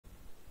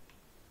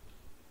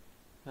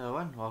Hello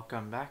and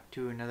welcome back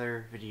to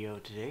another video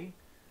today.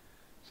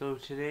 So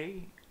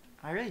today,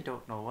 I really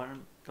don't know what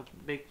the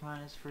big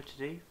plan is for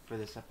today, for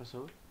this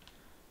episode.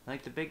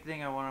 The big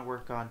thing I want to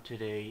work on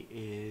today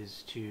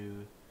is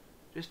to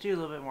just do a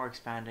little bit more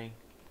expanding,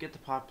 get the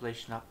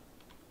population up,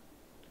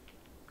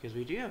 because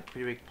we do have a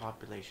pretty big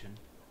population,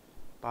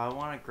 but I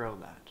want to grow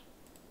that.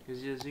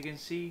 Because as you can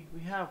see,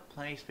 we have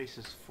plenty of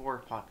spaces for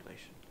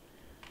population,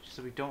 just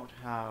so we don't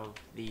have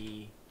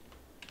the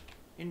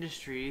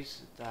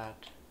industries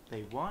that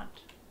they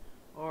want,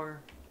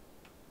 or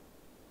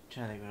I'm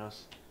trying to think what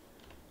else,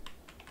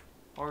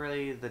 or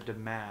really the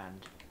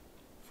demand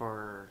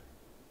for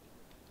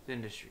the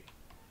industry.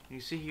 You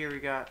see here we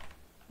got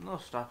a little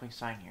stopping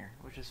sign here,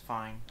 which is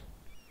fine.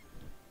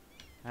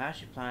 I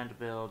actually plan to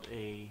build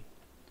a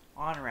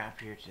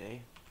on-ramp here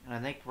today, and I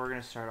think we're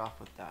going to start off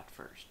with that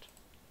first.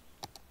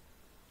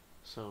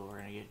 So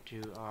we're going to get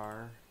to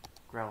our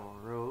gravel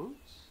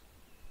roads.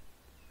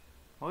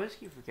 I always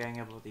keep forgetting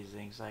about these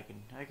things. I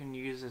can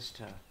use this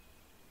to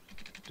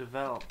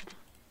develop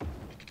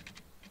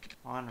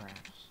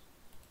on-ramps.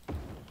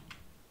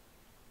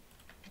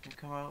 And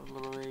come out a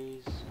little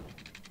ways.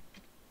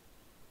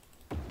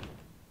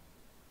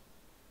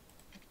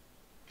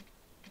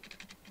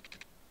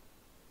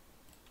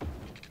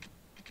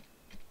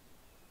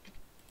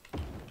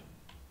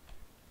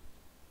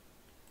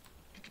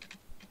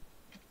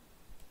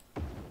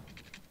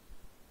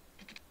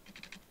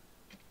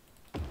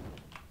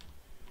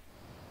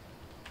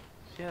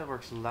 See how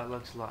that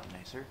looks a lot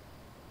nicer.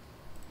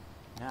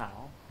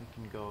 Now we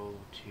can go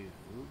to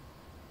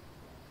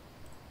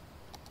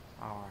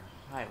our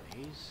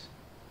highways.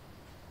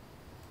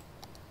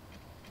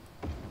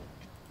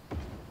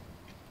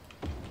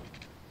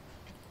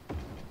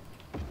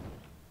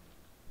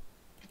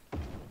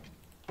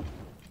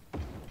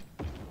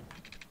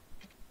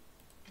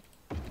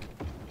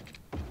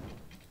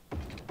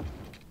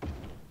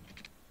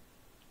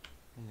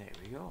 And there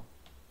we go.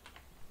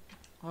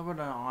 How about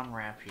an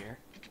on-ramp here?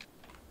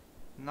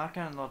 I'm not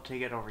gonna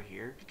take it over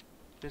here.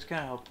 Just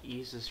kind of help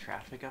ease this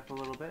traffic up a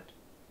little bit.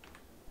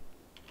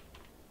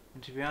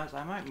 And to be honest,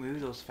 I might move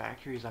those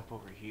factories up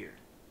over here.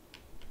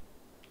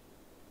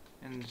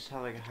 And just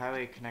have like a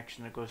highway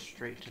connection that goes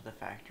straight to the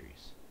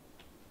factories.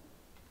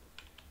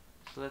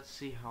 So let's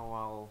see how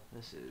well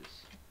this is.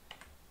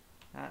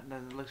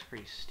 That looks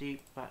pretty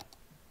steep, but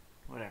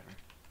whatever.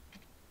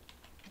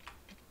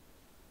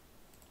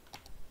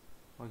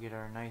 We'll get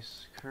our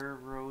nice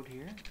curved road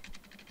here.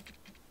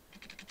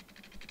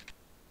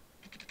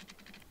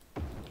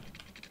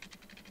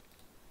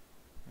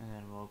 And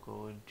then we'll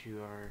go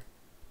into our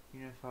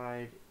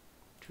unified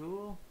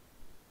tool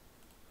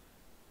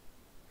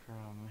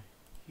from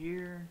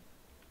here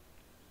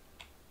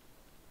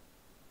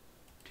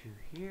to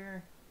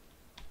here.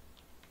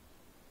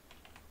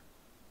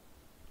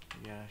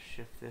 We gotta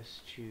shift this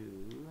to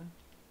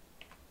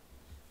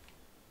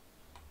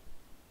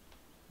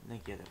the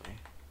other way.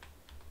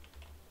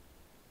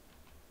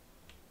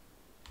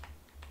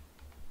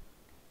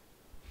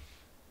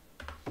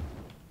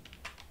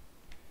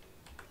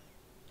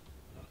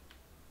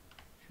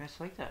 I just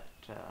like that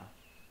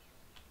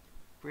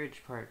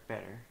bridge part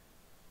better.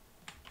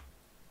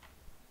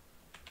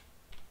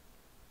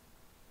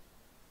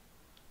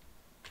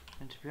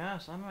 And to be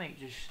honest, I might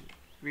just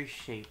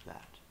reshape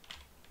that.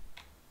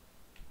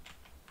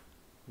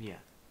 Yeah.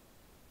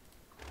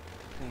 I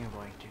think I'm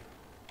going to.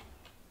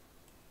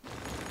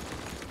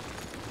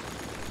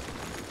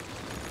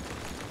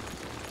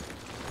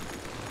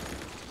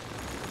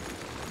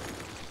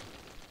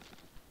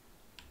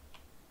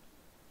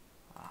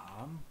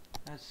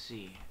 Let's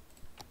see.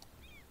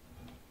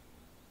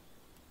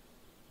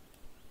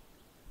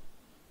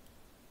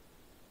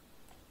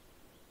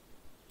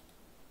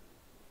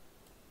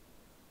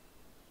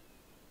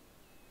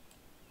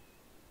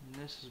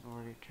 And this is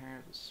where we turn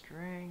up the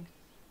strength.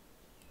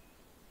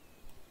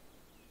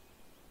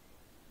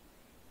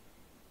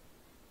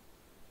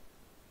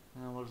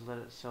 And then we'll just let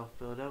it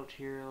self-build out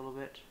here a little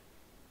bit.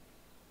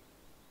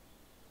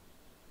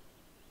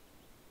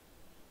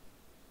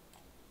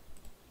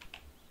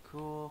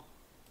 Cool.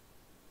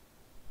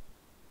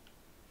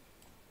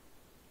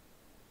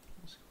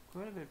 It's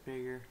quite a bit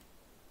bigger.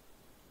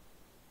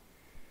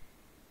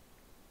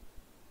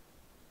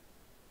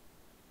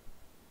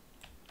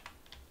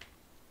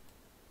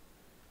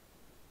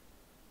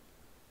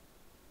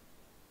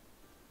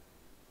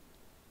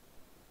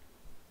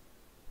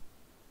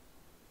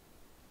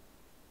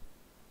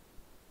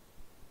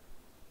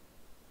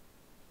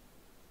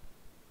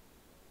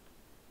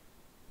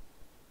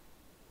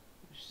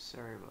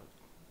 Sorry about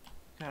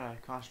kind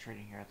of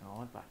concentrating here at the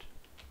moment, but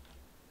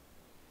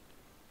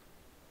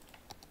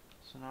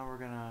so now we're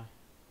gonna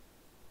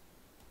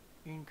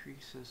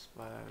increase this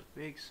by a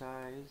big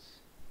size,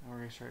 and we're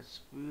gonna start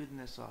smoothing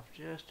this off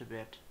just a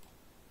bit,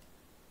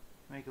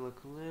 make it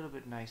look a little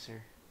bit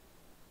nicer.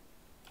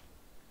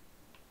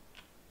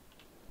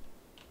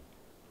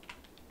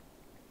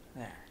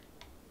 There.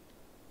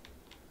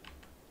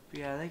 But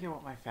yeah, I think I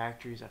want my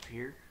factories up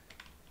here.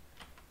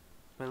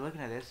 But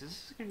looking at this, this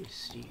is gonna be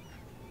steep.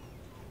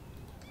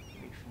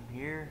 Right from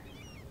here.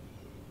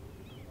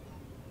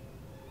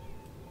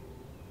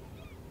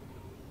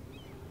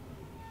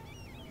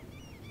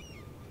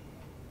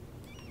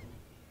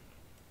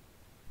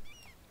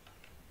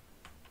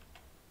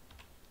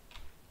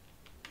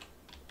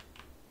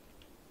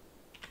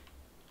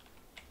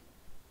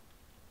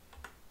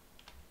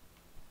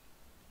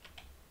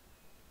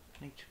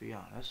 I think, to be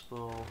honest,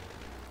 we'll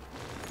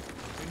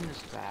bring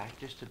this back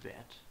just a bit.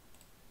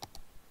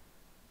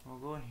 We'll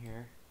go in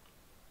here.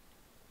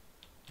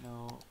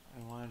 No,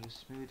 I wanted to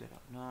smooth it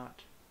out,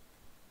 not.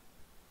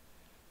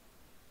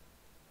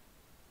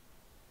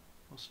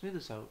 We'll smooth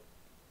this out.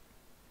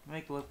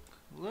 Make it look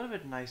a little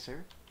bit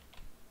nicer.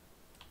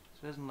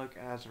 So it doesn't look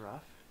as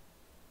rough.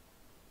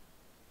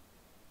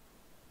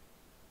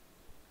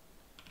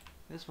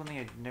 This one thing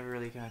I never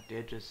really kind of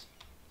did, just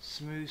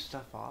smooth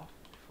stuff off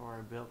before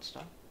I built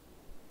stuff.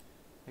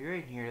 Like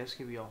right in here, this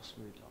could be all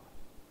smoothed off.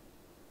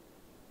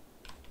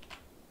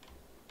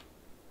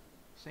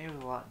 Same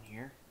with a lot in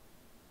here.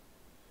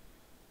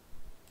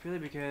 Purely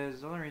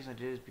because, the only reason I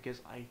did is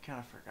because I kind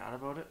of forgot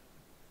about it.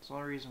 It's the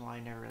only reason why I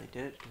never really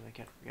did it, because I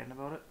kept forgetting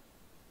about it.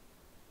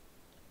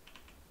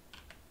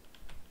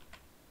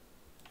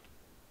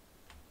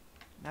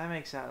 That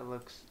makes that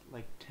look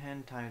like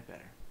 10 times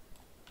better.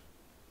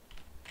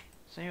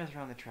 Same with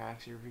around the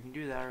tracks here. If we can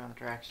do that around the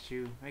tracks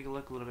too, make it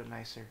look a little bit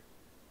nicer.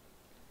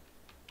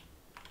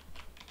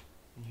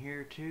 And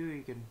here too,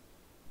 you can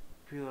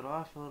peel it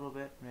off a little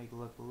bit, make it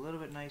look a little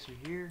bit nicer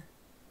here.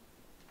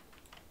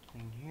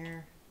 And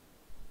here.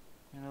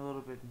 And a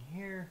little bit in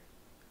here.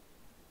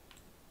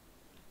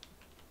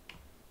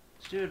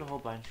 Let's do it a whole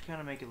bunch, kind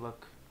of make it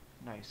look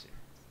nicer.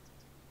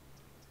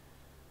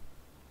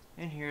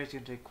 In here it's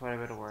going to take quite a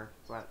bit of work,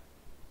 but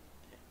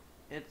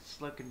it's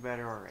looking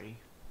better already.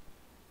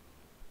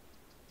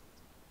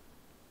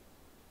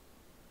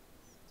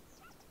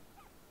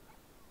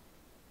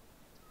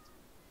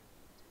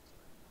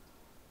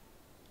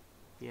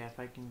 Yeah, if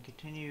I can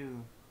continue,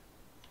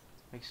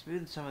 like,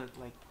 smoothing some of it,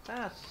 like,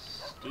 that's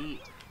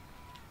steep.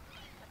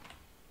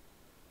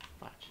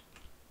 But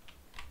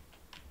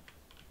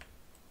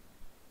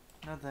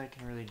nothing I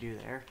can really do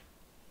there.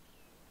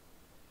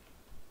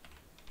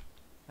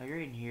 Like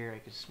right in here, I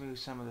could smooth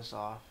some of this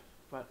off,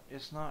 but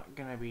it's not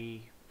gonna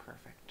be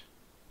perfect.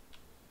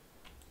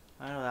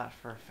 I know that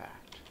for a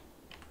fact.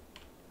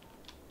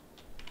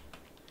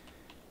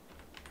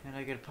 And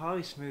I could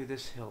probably smooth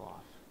this hill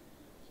off.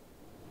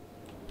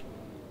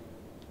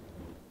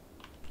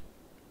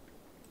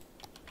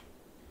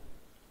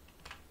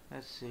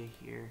 Let's see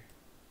here.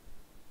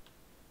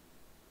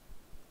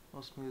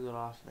 We'll smooth it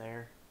off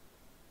there.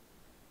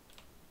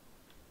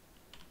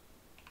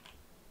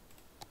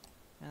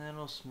 And then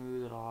we'll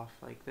smooth it off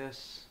like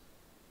this.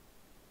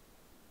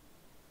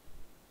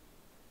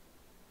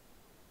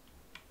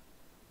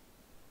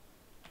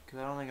 Because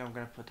I don't think I'm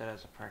going to put that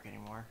as a park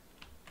anymore.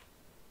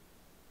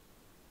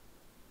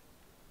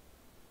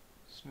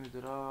 Smooth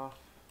it off.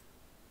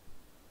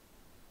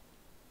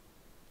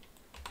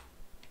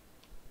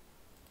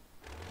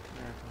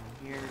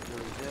 Here,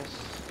 delete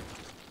this.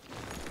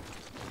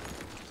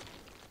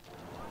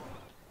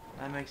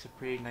 That makes a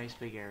pretty nice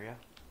big area.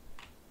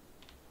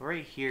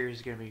 Right here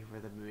is going to be where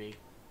the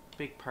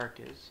big park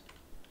is.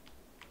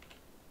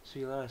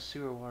 See a lot of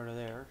sewer water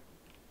there,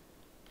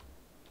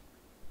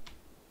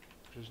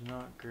 which is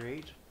not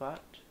great,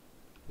 but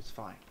it's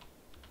fine.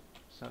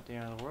 It's not the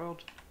end of the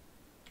world.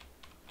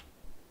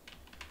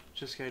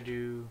 Just gotta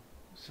do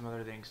some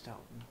other things to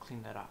help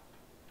clean that up.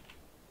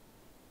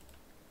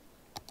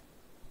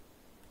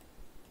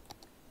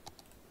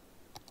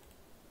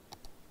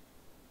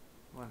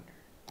 Wonder,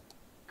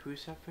 could we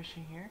stop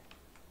fishing here?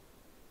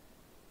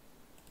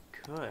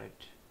 Could,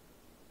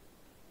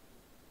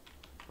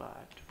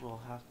 but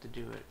we'll have to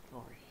do it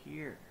over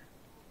here.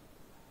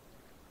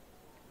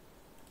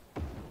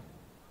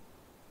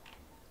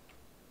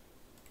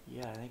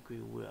 Yeah, I think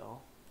we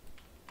will.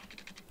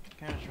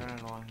 Kind of just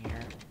running along here.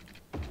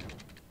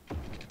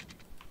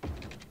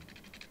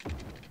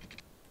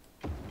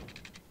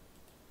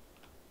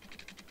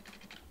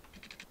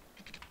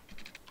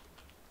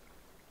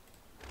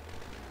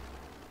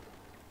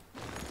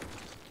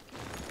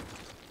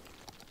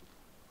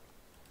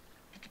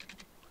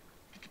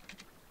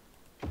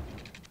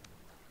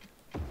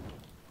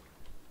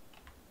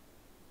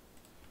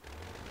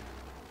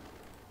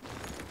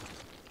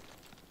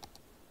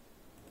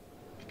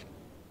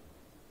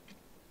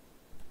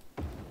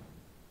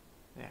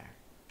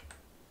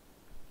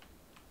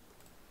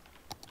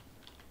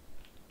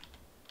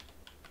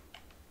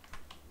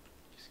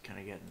 Kind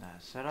of getting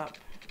that set up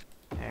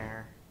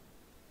there.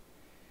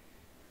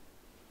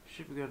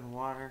 Should be good in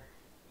water.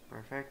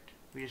 Perfect.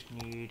 We just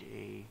need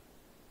a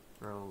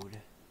road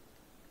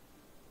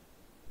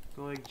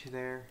going to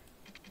there.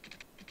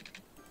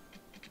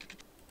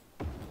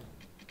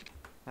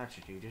 That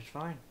should do just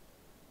fine.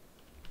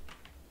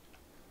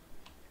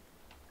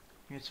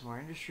 Get some more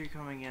industry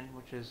coming in,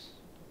 which is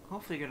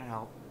hopefully going to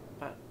help,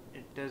 but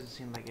it doesn't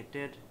seem like it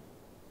did.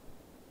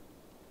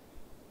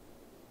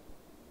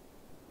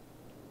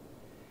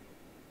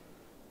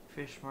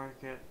 Fish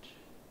market.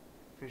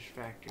 Fish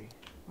factory.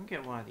 We'll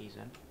get one of these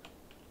in.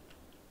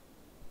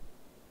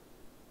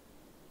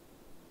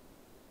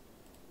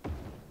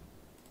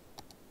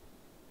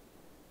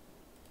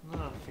 A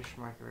little fish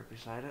market right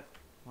beside it.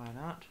 Why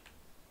not?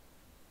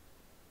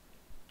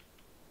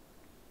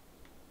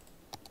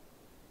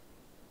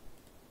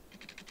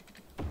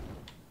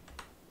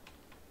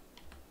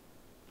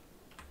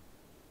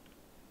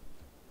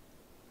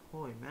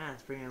 Holy man,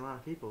 it's bringing a lot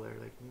of people there.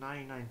 Like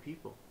 99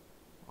 people.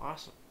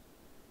 Awesome.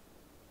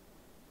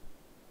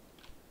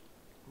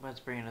 Let's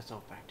bring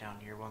ourselves back down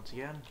here once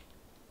again.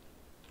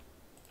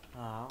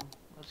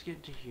 Let's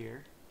get to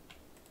here.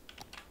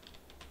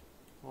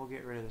 We'll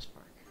get rid of this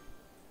park.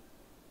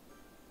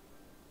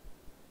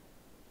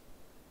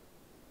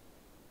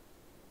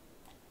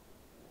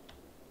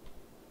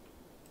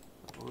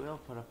 We'll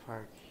put a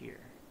park here.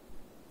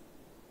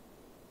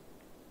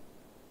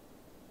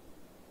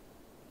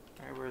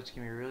 Right where it's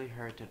gonna be really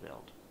hard to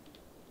build.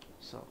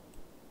 So.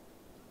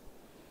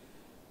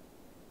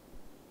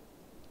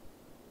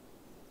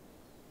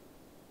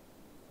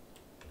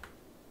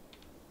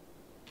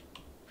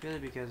 Purely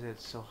because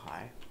it's so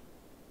high.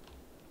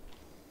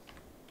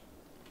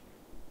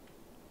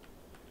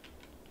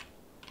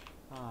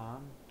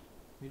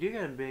 We do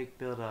gotta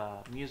build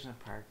a amusement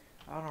park.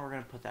 I don't know where we're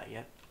gonna put that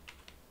yet.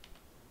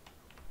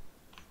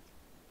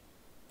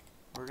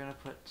 We're gonna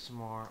put some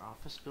more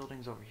office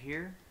buildings over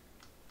here.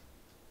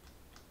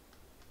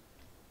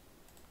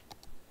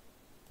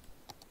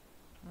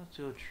 Let's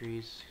do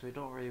trees, because I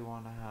don't really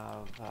want to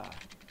have,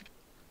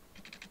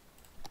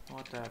 I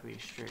want that to be a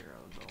straight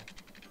road though.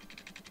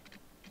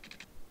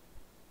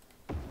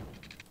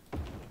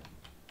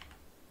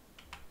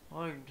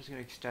 Well, I'm just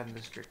gonna extend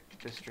this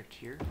district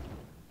here.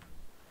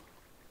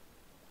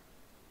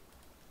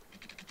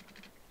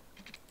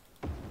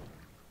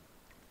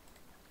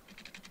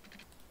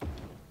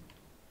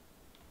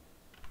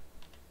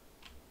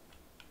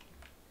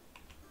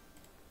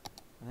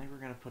 I think we're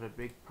gonna put a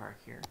big park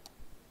here.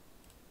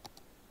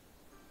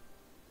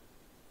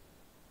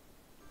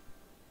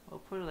 We'll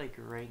put it like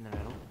right in the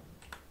middle.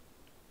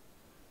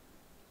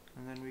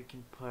 And then we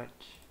can put,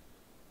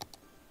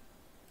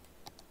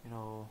 you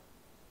know,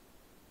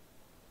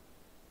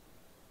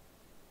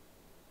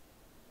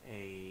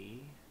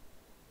 a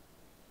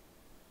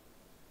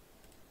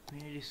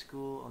community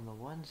school on the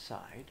one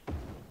side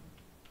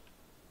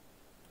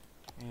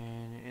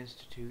and an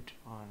institute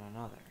on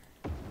another.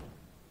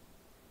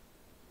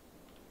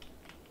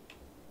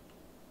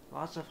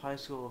 Lots of high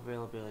school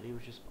availability,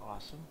 which is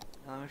awesome.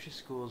 Elementary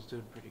school is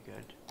doing pretty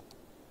good.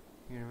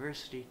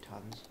 University,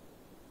 tons.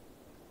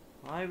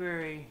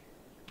 Library,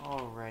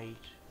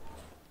 alright.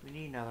 We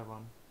need another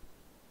one.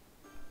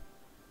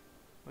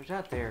 Which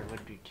that there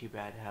wouldn't be too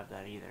bad to have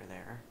that either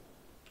there.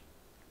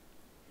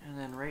 And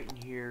then right in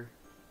here,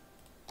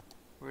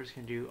 we're just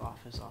gonna do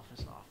office,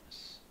 office,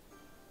 office.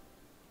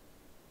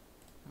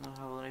 And they'll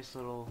have a nice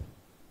little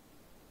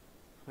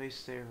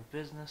place there for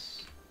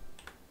business.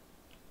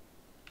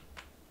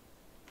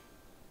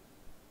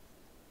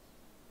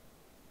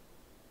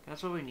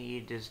 That's what we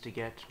need, is to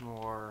get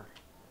more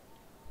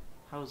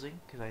housing,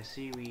 because I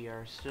see we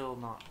are still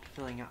not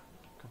filling up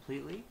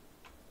completely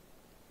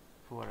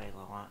for what I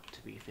want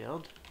to be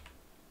filled.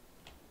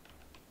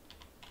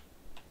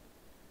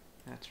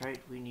 That's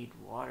right, we need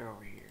water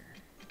over here.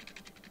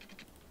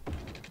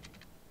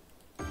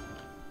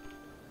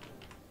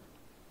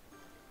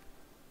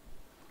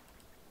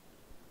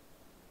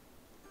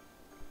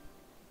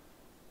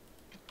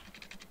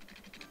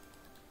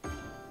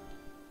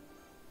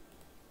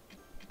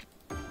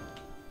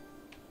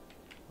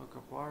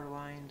 Water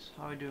lines.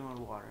 How are we doing with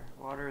water?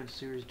 Water and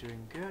sewer is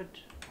doing good.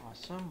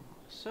 Awesome.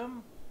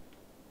 Awesome.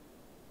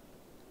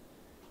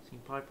 See,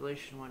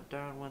 population went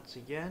down once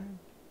again.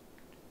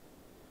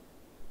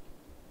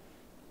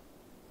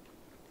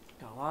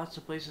 Got lots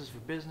of places for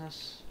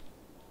business.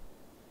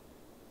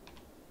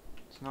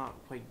 It's not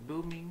quite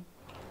booming,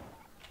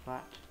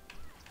 but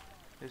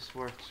this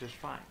works just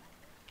fine.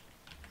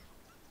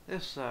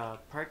 This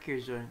park here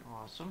is doing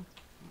awesome.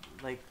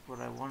 Like what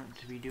I want it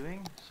to be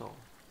doing, so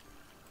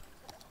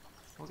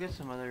we'll get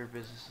some other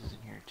businesses in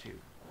here too,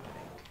 I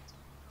think.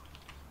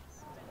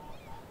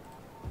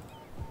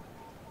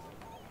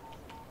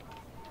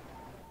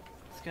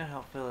 It's gonna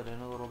help fill it in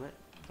a little bit,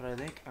 but I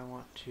think I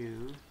want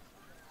to,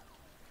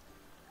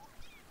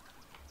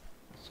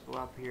 let's go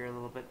up here a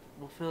little bit.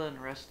 We'll fill in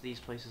the rest of these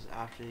places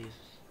after these.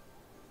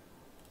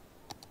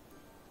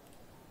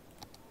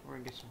 We're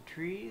gonna get some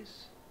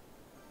trees.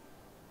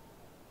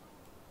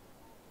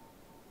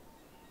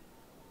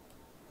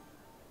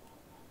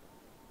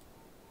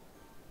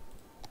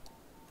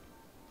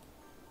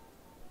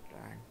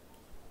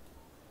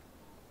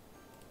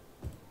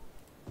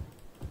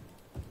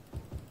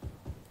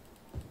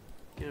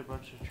 Get a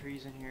bunch of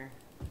trees in here.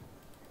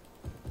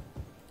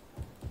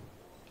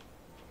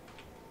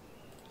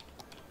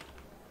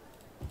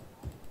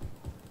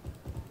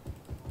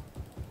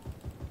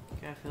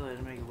 Okay, I feel like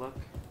to make it look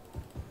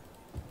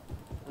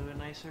a little bit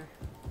nicer.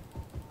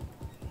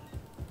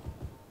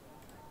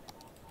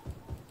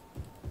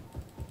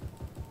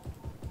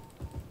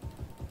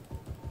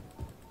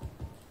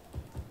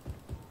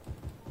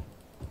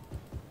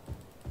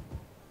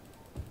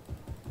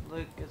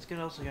 look, it's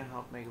also gonna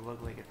help make it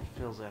look like it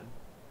fills in,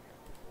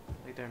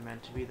 like they're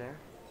meant to be there.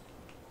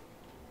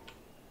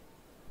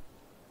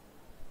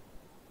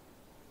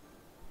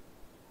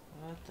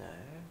 What the heck?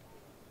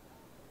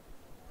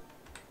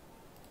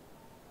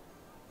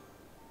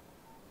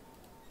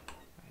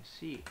 I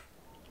see.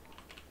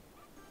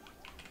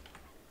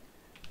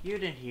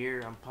 Even in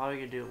here, I'm probably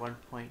gonna do at one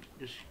point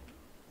just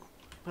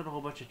put a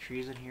whole bunch of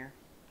trees in here,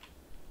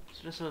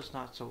 so just so it's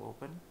not so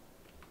open.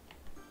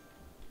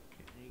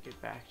 Okay, then you get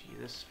back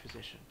to this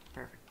position.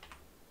 Perfect.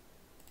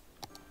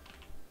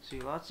 See,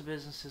 lots of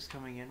businesses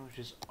coming in, which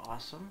is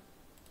awesome.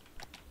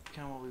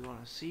 Kind of what we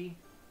want to see.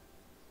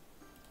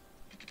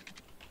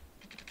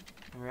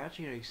 And we're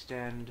actually going to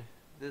extend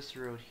this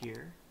road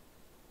here.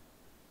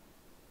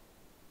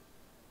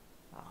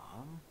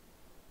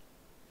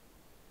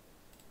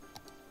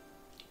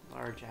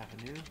 Large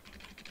avenue.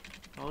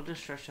 I'll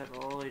just stretch that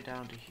all the way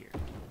down to here.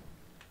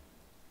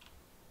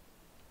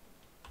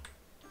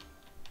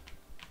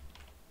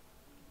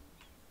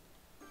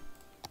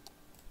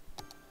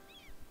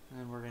 And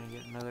then we're going to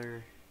get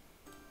another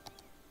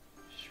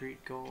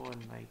street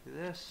going like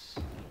this.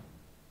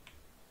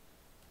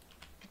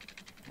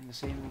 And the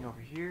same thing over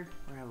here.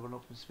 We're going to have an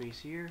open space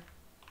here.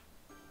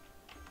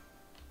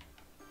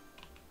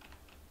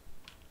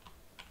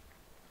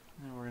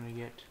 And then we're going to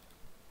get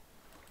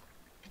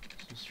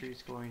some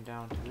streets going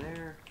down to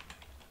there.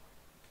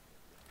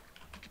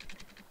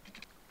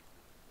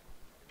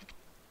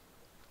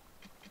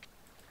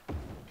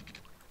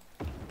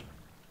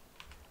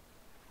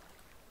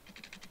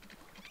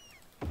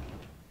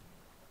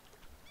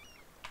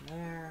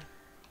 There.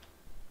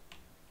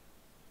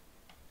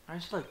 I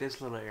just like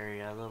this little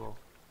area,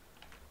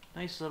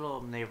 nice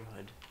little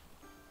neighborhood.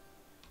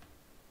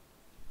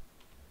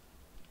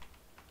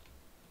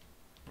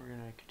 We're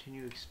gonna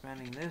continue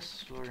expanding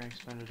this. We're gonna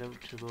expand it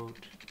out to about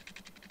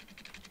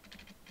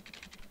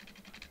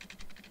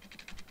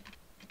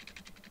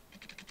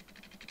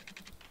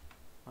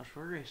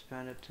we're gonna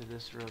expand it to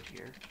this road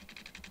here.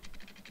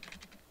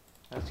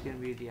 That's gonna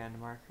be the end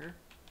marker.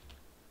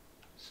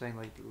 Saying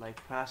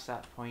like past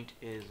that point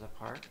is a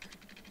park.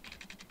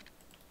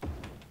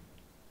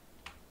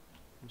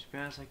 And to be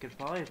honest, I could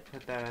probably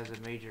put that as a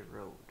major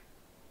road.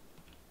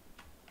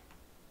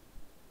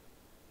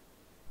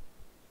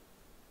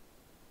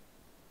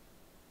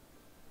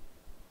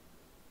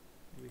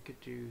 We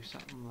could do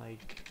something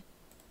like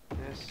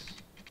this.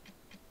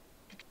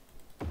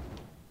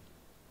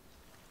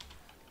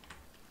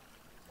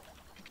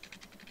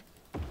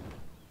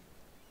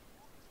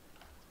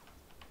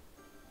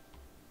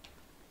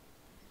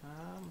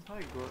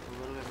 Probably go up a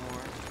little bit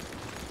more.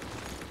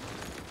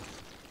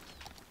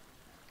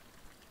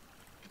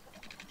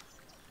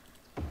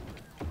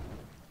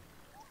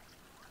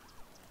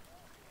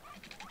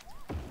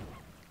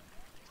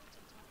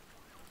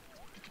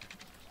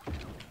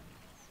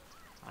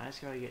 I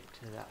just gotta get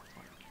to that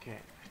point. Okay.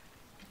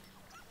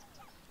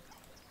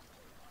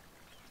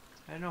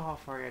 I don't know how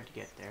far I had to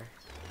get there.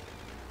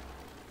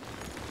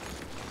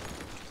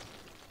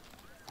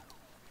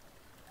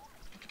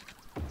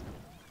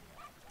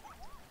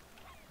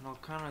 And I'll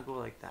kind of go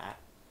like that.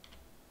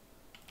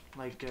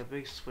 Like a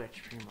big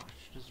switch, pretty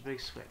much. Just a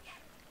big switch.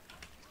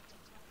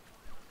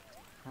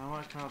 And I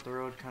want to come out the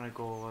road kind of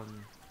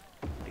going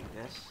like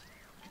this.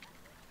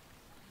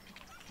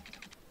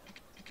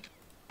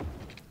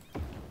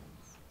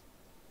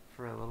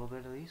 For a little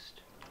bit at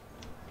least.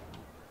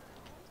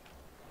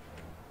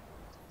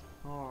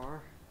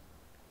 Or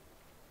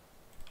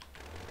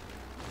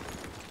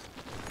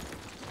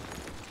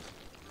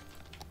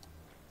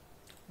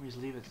we just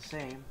leave it the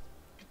same.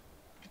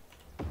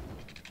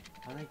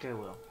 I think I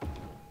will.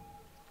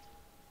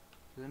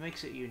 Because it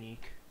makes it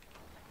unique.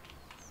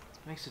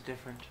 Makes it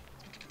different.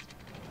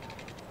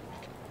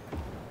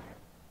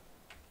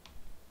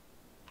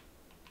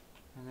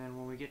 And then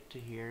when we get to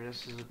here,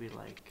 this will be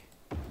like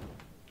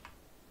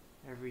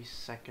every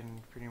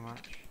second, pretty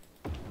much.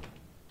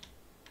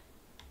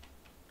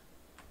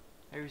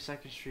 Every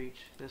second street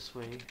this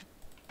way.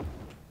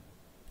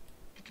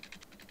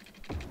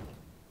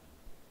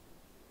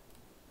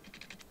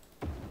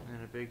 And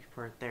then a big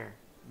part there.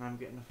 And I'm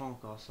getting a phone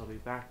call, so I'll be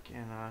back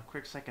in a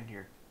quick second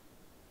here.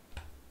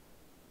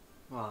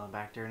 Well, I'm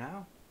back there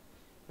now.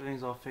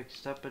 Everything's all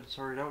fixed up and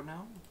sorted out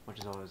now, which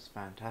is always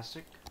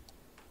fantastic.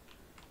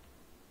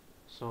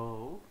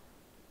 So,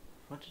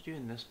 what to do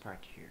in this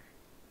part here?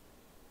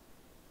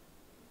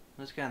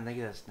 I'm just gonna think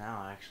of this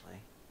now,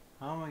 actually.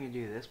 How am I gonna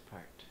do this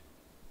part?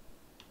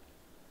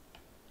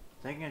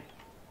 I think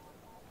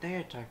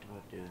I talked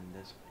about doing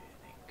this way, I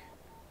think.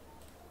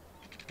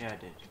 Yeah, I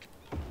did.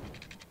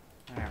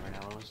 I remember now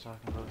what I was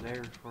talking about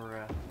there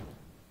before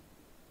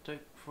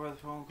the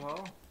phone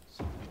call.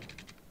 So.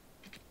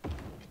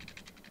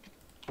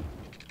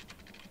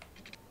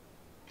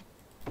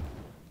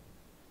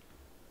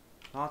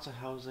 Lots of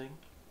housing.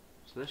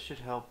 So this should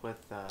help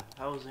with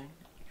housing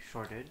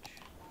shortage.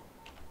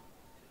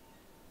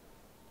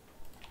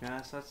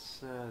 Yes,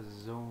 let's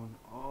zone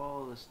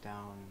all this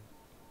down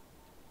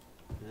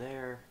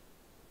there.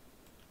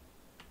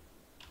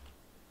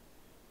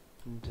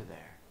 into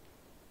there.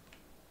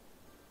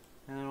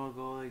 And then we'll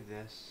go like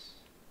this.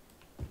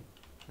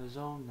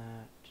 Zone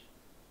that.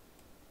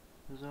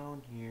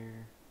 Zone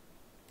here.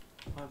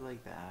 Put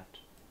like that.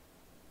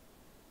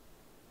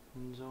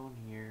 And zone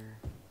here.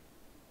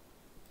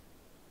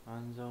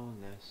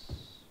 Unzone this.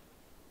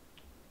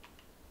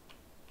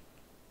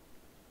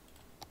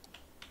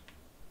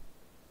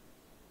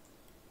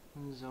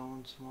 And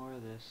zone some more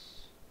of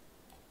this.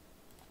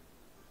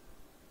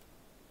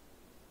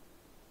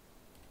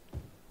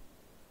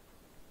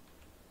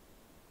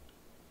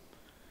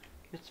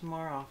 Get some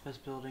more office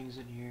buildings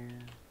in here.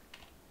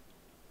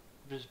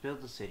 Just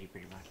build the city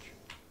pretty much.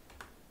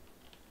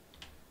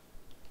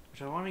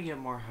 Which I want to get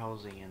more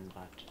housing in,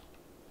 but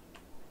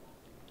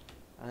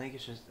I think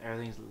it's just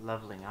everything's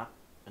leveling up,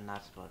 and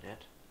that's about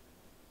it.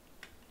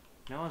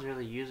 No one's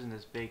really using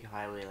this big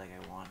highway like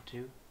I want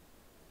to.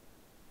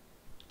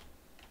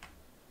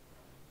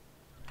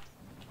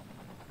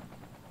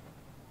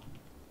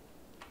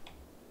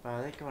 But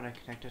I think I want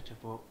to connect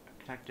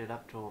it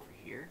up to over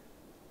here.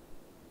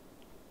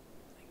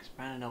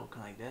 Expand it out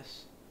kind of like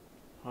this.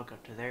 Hook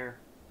up to there.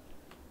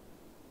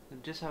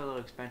 And just have a little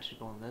expansion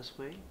going this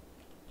way,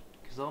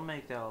 because they'll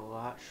make that a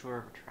lot shorter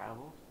of a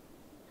travel.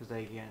 Because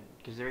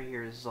right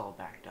here, this is all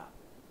backed up.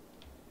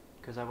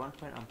 Because at one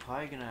point, I'm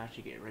probably gonna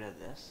actually get rid of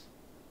this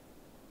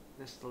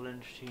little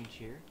interchange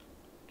here.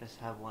 Just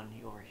have one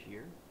over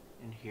here,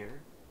 and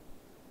here,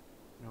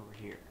 and over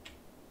here.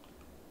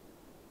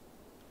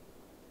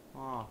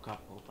 Well, a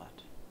couple,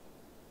 but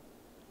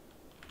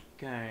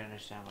you kind of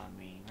understand what I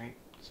mean, right?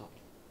 So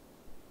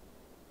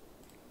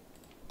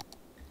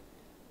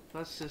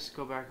let's just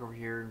go back over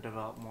here and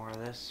develop more of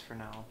this for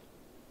now.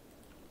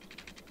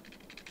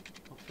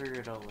 We'll figure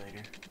it out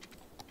later.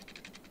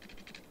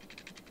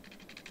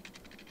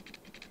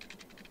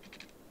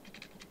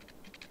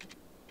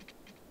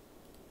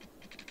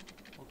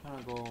 We'll kind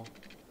of go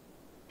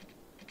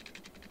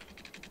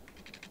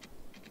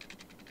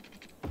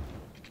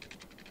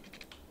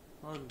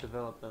I'll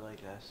develop it like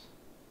this.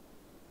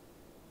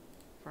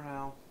 For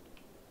now,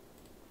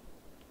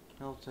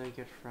 I'll take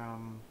it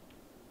from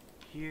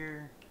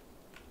here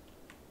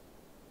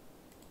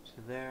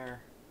to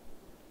there.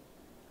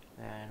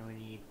 Then we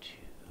need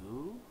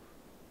to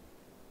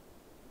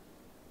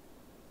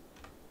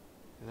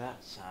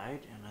that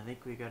side, and I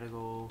think we gotta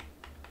go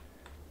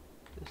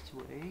this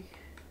way.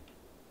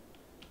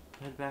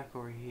 Head back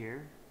over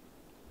here.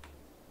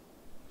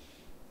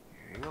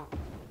 Here you go.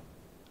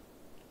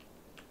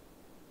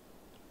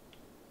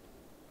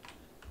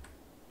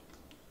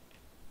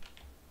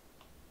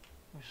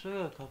 We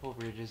still got a couple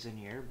bridges in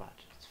here, but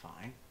it's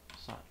fine.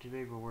 It's not too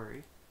big of a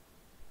worry.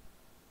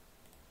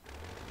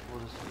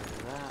 We'll just get rid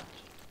of that.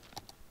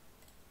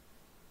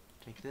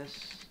 Take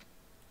this.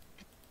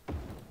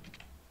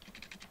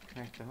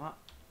 Connect them up.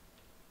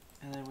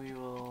 And then we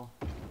will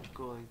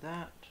go like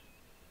that.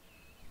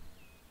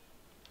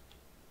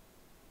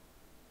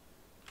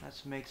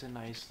 That makes a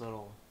nice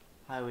little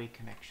highway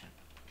connection.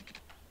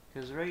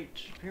 Because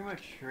pretty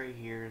much right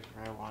here is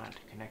where I want it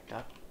to connect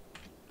up.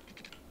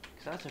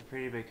 Because that's a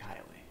pretty big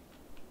highway.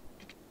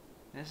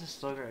 And this is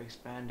still going to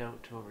expand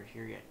out to over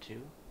here yet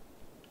too.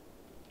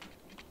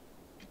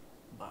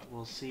 But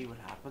we'll see what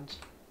happens.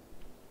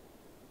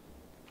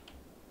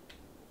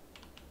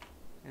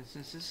 And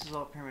since this is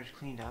all pretty much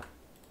cleaned up,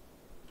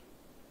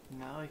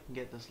 now I can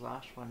get this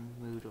last one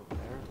moved over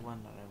there, the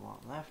one that I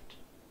want left.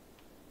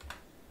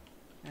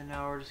 And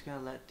now we're just going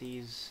to let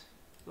these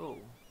go.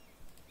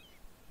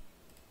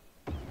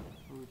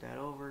 Move that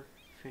over,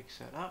 fix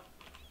that up.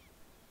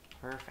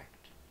 Perfect.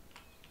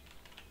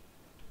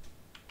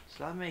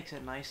 So that makes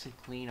it nice and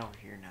clean over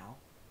here now.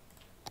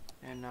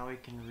 And now we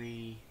can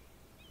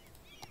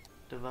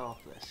redevelop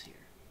this here.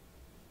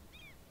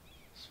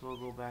 So we'll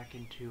go back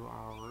into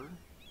our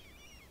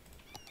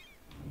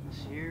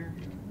this here.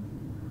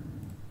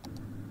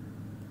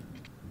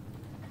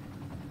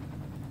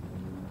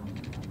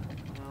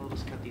 Now we'll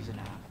just cut these in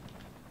half.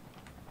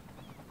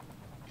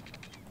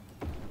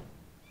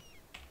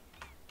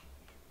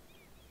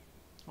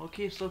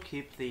 Okay, still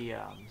keep the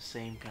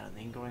same kind of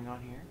thing going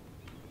on here.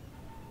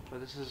 But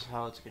this is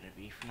how it's going to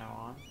be from now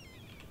on.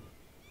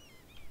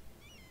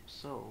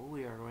 So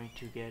we are going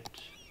to get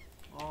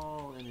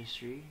all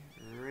industry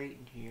right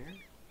in here.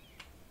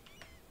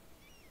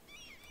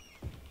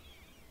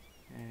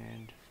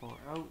 And for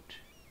out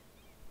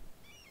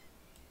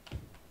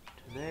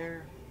to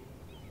there.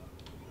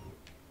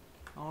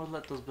 I'll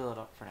let those build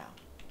up for now.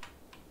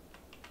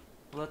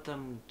 We'll let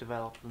them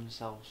develop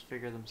themselves,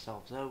 figure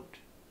themselves out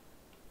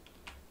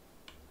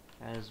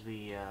as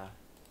we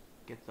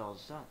get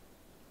those done.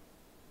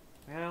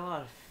 We had a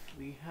lot of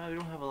we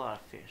don't have a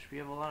lot of fish. We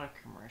have a lot of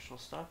commercial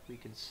stuff we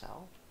can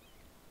sell,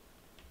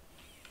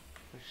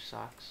 which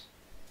sucks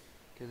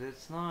because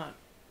it's not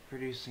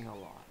producing a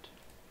lot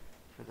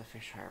for the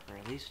fish harbor,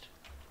 at least.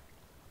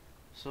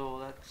 So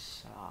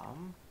let's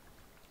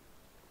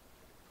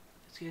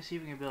see if we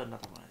can build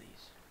another one of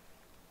these.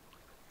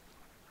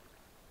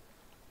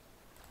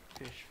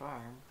 Fish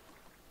farm.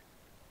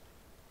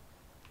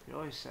 We could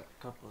always set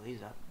a couple of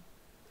these up.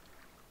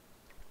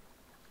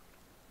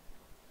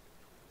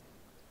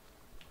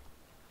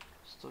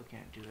 Still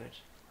can't do it.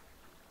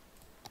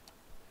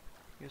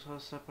 Guess I'll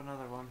set up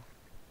another one.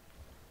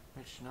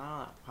 Which now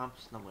that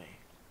pump's in the way.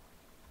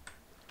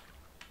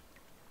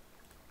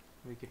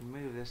 We can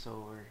move this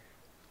over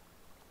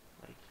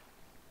like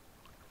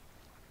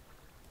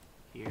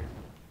here.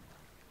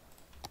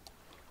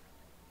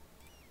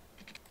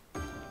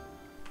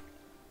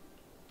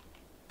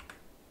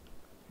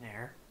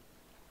 There.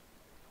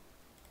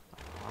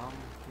 We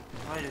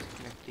can probably just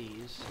connect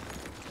these.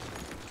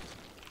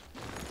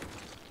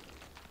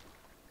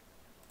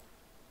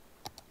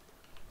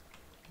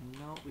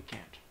 No, we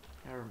can't.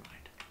 Never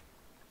mind.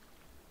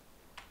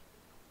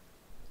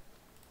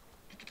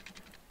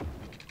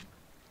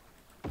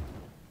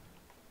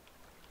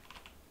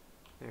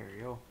 There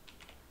you go.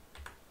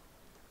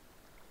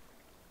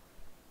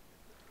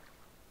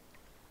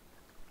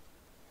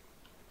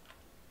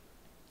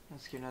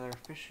 Let's get another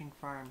fishing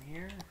farm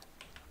here.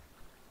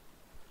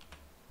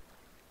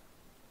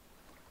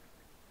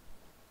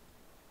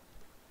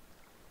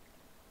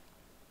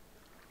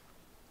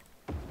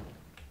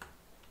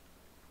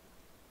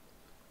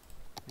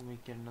 Then we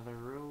get another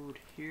road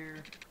here.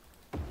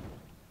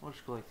 We'll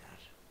just go like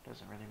that.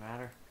 Doesn't really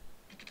matter.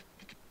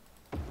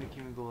 We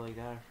can even go like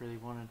that if we really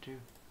wanted to.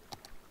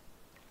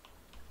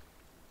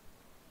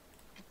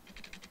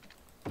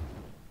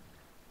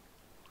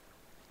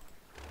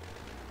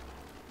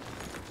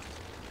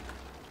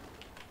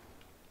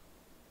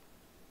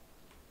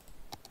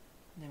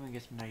 Then we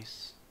get some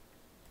nice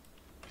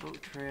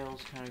boat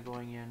trails kind of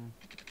going in.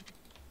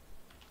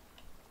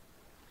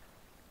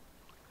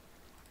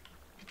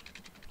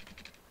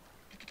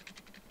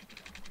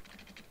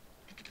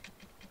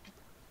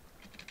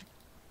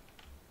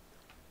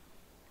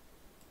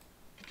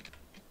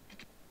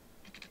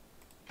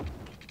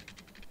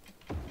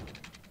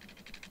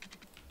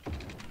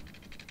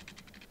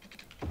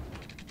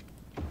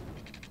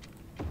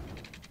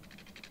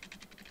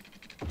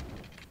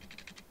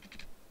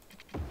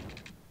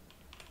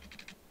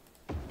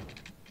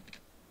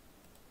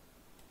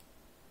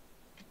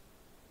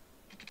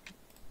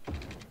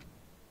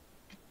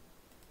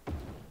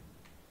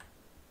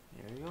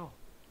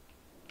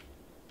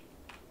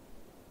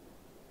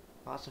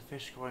 Lots of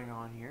fish going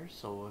on here,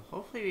 so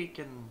hopefully we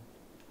can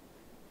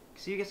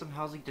see get some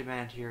housing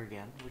demand here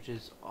again, which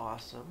is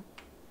awesome.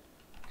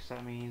 Because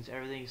that means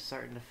everything's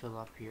starting to fill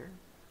up here.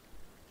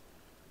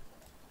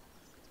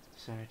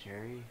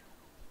 Cemetery.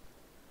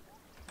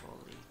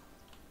 Holy.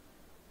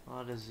 A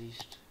lot of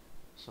diseased.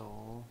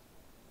 So,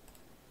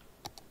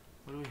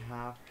 what do we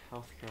have for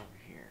healthcare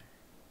over here?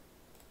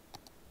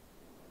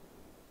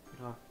 We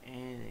don't have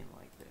anything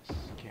like this.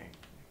 Okay,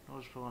 I'll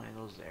just put one of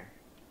those there.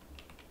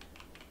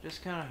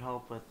 Just kind of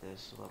help with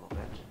this a little bit.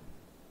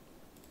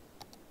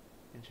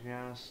 And to be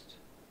honest,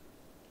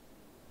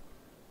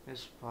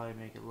 this will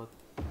probably make it look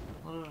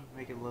a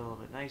little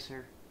bit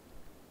nicer.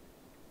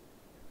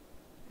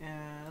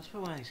 And let's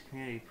put one of these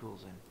community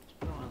pools in. Let's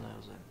put one of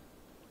those in.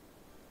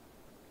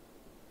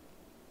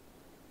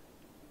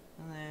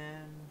 And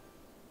then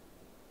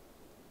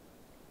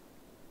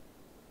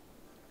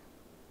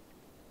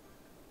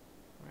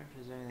I wonder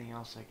if there's anything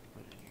else I can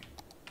put in here.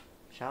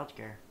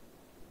 Childcare.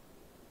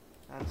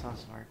 That's not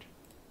smart.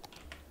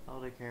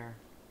 Elder care.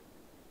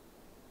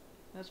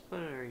 Let's put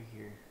it right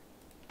here.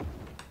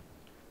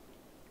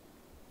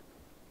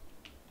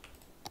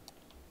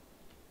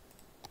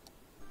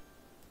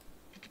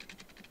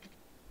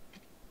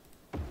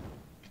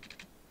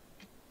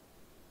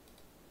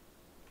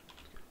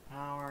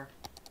 Power.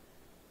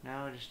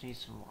 Now I just need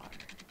some water.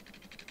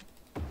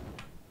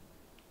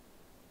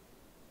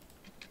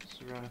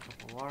 Let's run a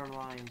couple water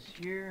lines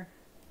here.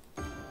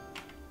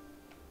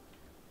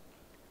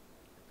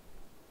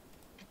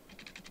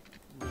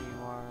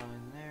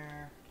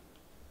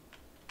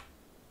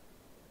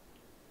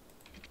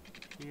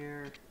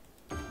 Here.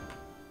 Then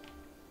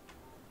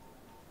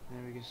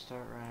we can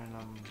start running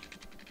them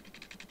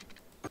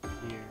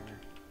here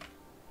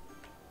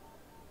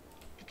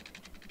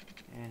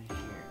and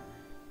here.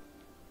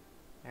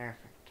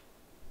 Perfect.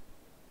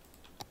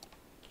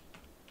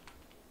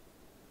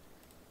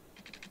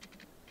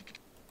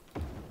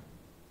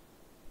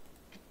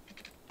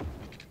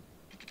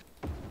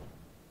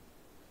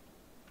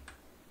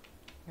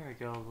 There we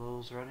go,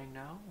 those running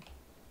now.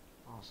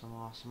 Awesome,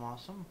 awesome,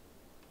 awesome.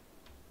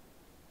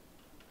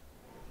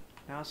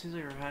 Now it seems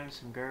like we're having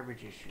some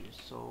garbage issues,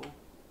 so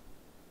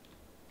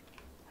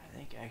I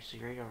think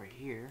actually right over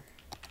here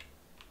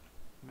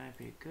might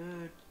be a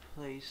good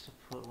place to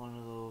put one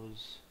of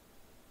those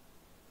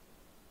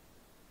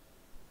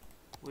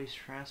waste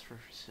transfer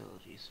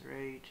facilities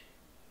right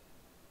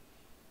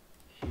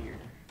here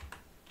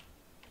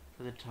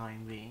for the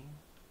time being,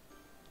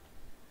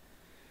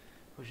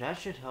 which that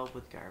should help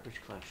with garbage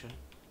collection.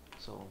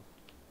 So,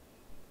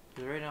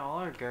 because right now all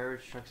our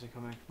garbage trucks are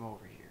coming from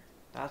over here.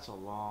 That's a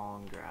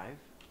long drive.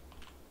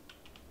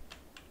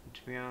 And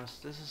to be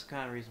honest, this is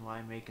kind of the reason why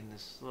I'm making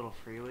this little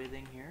freeway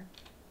thing here.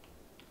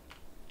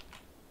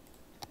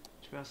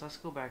 To be honest, let's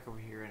go back over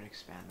here and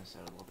expand this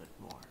out a little bit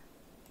more.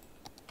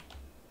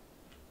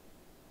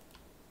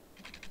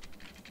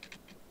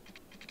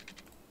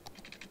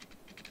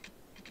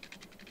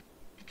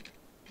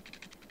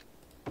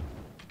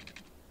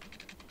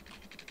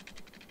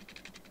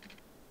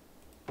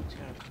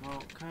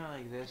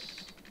 like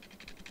this.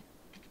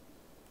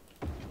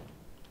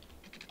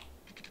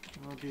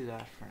 We'll do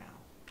that for now.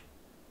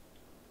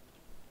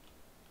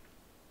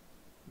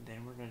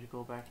 Then we're going to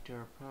go back to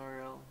our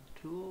parallel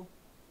tool.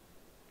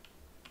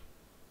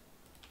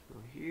 Go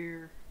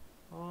here,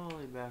 all the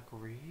way back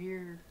over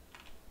here.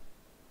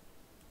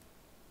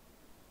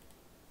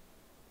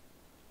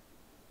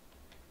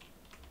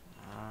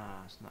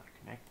 Ah, it's not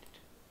connected.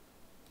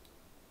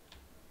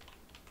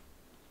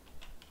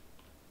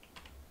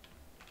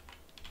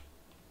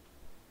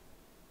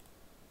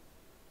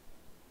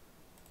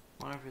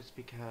 Wonder if it's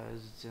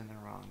because it's in the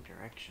wrong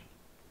direction.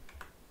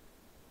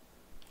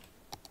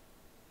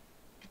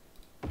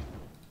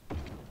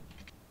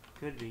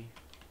 Could be.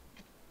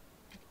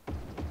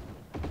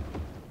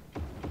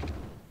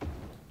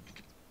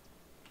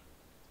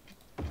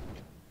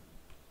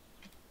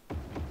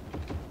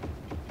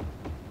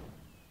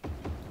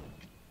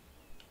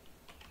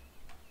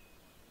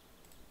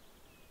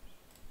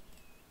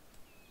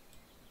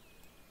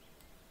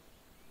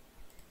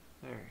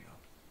 There we go.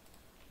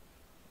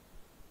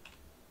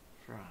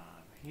 From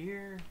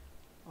here,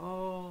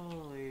 all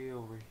the way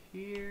over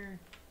here.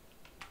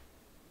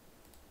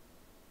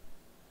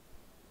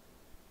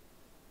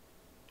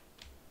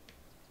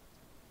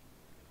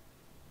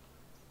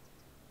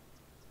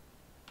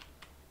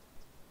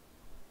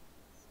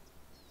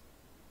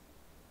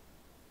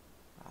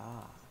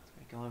 Ah,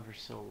 I can only for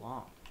so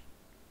long.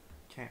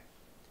 Okay.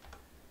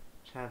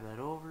 Tab that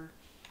over.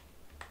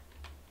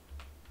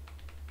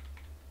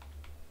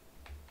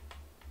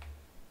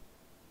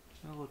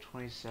 I'll go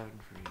 27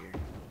 for here.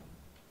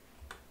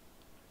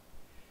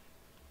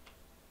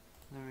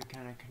 Then we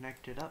kind of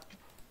connect it up.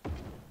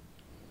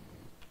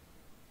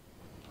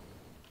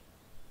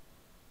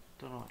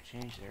 Don't know what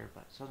changed there,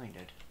 but something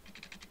did.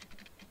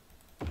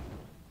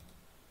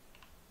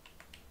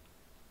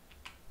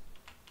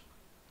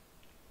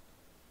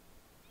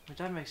 Which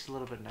that makes it a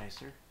little bit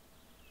nicer.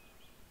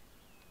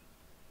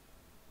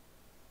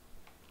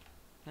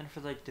 Then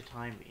for like the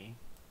time being,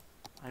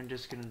 I'm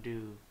just gonna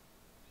do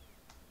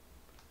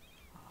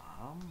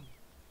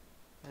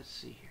let's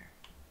see here.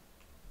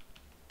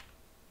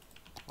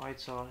 Wide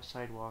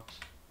sidewalks.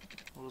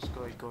 We'll just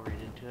go right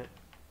into it.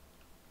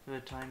 For the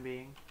time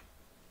being,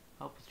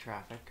 help with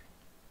traffic.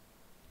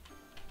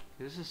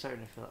 This is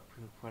starting to fill up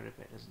quite a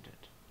bit, isn't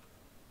it?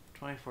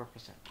 24%.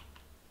 So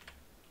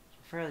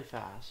fairly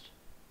fast.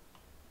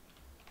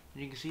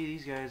 And you can see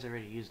these guys are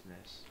already using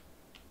this.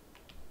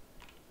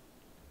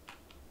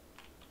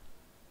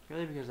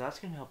 Really, because that's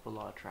going to help a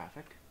lot of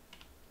traffic.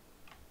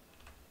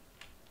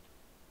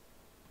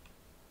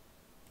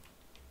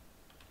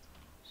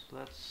 So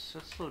let's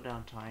slow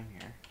down time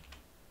here.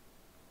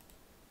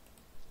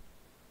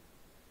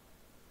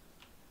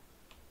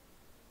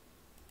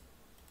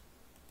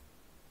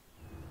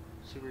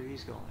 See where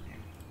he's going here.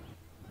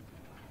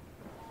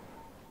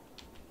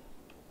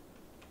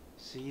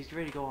 See, he's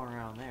already going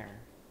around there.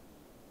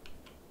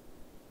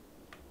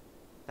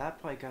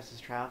 That probably cuts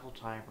his travel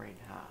time right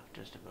in half,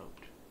 just about.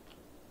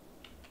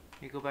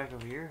 You go back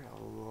over here,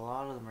 a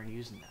lot of them are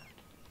using that.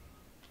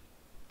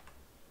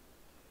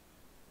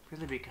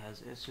 Really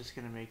because it's just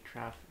going to make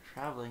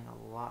traveling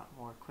a lot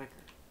more quicker.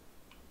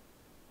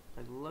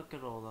 Like look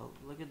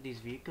at these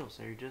vehicles,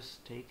 they're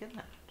just taking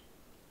that.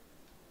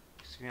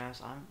 To be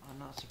honest, I'm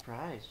not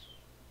surprised.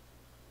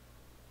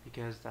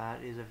 Because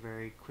that is a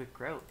very quick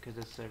route, because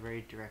it's a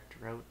very direct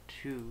route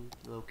to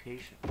the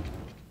location.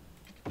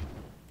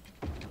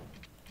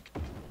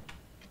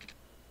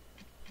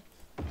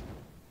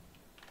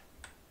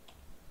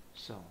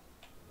 So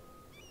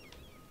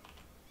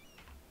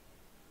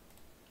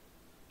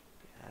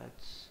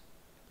that's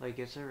like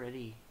it's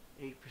already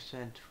 8%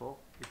 full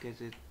because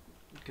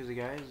the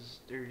guys,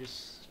 they're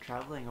just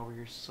traveling over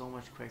here so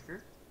much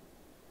quicker.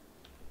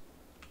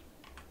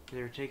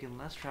 They're taking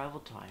less travel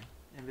time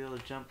and be able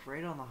to jump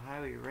right on the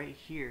highway right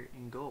here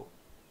and go.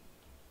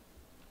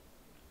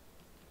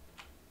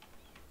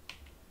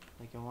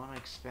 Like I want to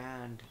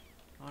expand,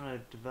 I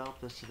want to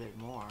develop this a bit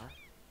more,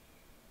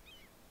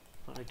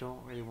 but I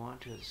don't really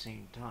want to at the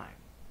same time.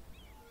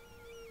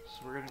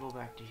 So we're going to go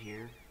back to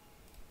here.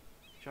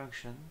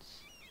 Junctions.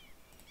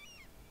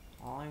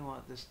 I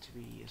want this to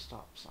be a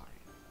stop sign.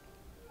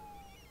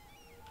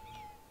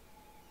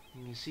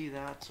 And you see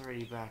that's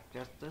already backed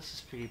up. This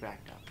is pretty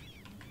backed up.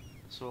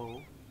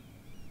 So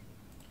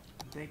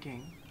I'm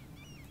thinking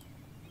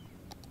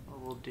what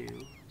we'll do,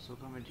 so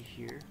come into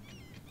here,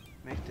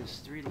 make this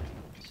 3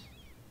 lanes.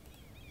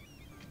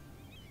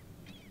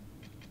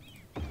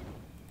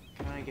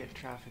 Can I get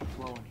traffic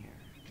flowing here?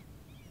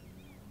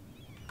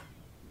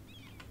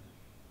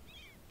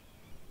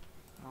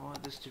 I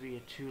want this to be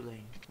a 2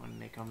 lane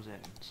when it comes in,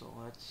 so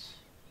let's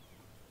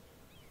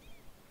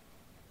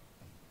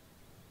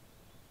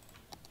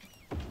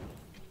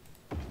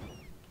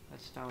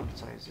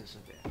downsize this a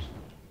bit.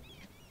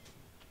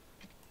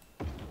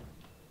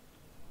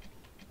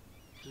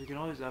 So you can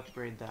always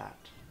upgrade that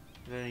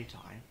at any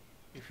time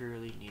if you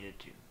really needed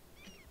to.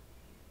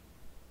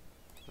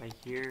 Like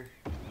here.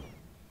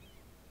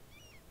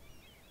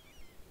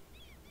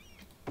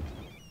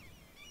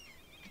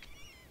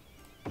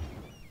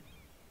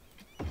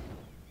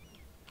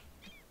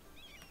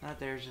 That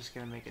there is just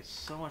going to make it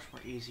so much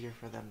more easier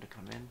for them to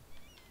come in.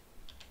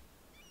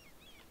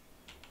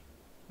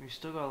 We've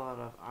still got a lot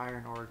of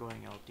iron ore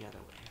going out the other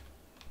way.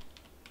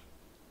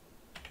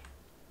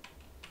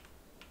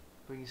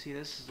 But you can see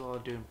this is all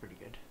doing pretty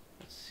good.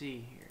 Let's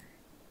see here.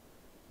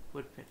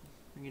 Wood pit.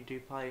 We can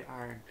do probably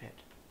iron pit.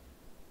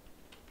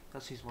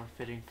 That seems more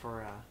fitting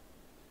for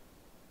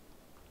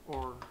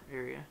ore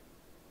area.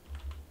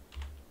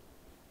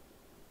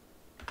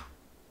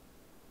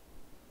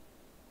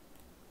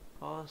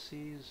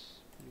 Policies,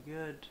 pretty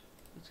good.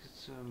 Let's get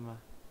some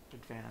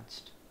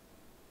advanced.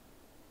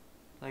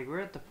 Like, we're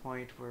at the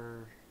point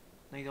where,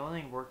 like, the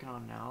only thing we're working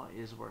on now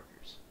is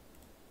workers,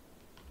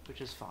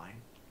 which is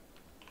fine.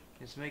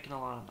 It's making a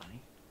lot of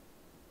money,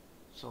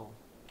 so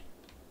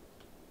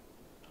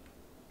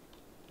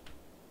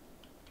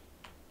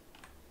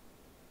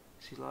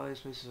see, a lot of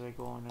these places are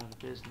going out of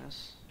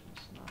business.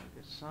 That's not a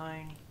good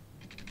sign.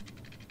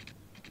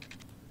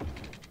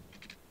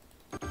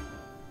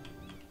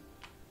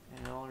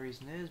 And the only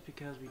reason is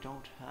because we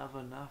don't have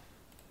enough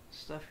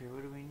stuff here.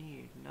 What do we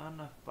need? Not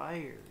enough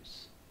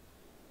buyers.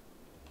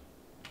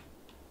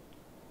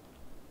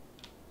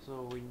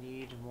 So we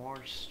need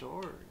more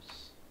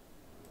stores.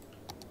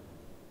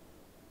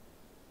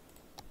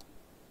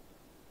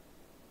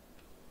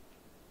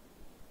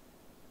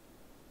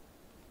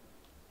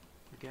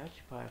 We could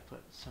actually probably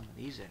put some of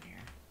these in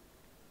here.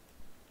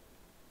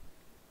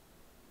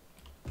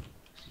 So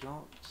you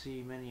don't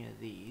see many of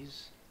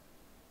these.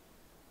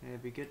 And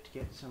it'd be good to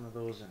get some of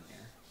those in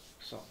there.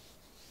 So,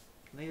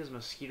 I think there's a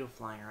mosquito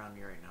flying around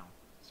me right now.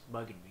 It's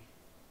bugging me.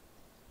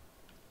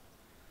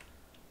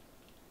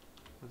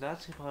 What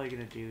that's probably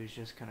going to do is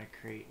just kind of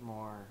create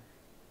more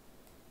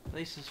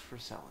places for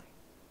selling.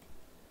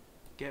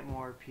 Get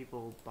more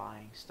people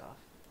buying stuff.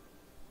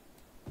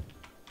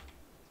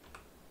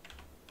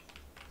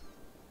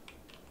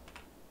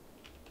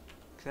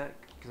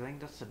 Because I think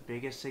that's the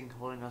biggest thing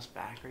holding us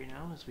back right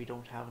now is we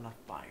don't have enough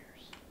buyers.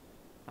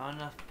 Not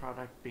enough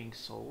product being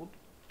sold.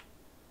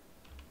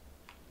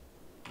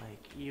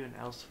 Like even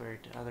elsewhere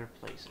to other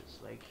places.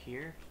 Like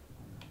here.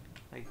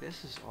 Like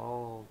this is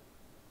all,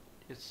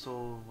 it's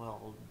so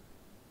well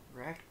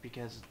wrecked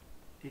because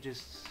it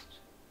just,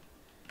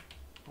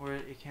 where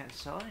it can't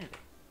sell anything.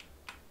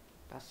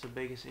 That's the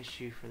biggest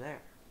issue for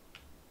there.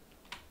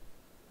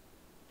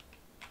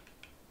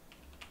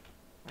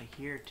 Like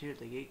here too,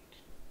 like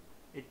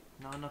it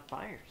not enough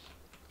buyers.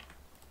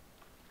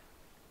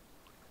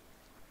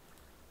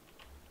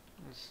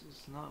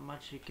 It's not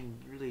much you can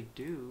really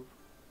do.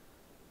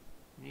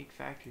 Unique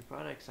factory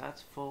products,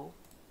 that's full.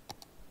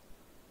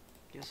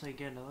 Guess I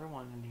get another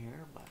one in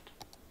here, but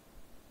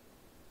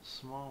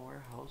small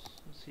warehouse.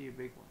 Let's see a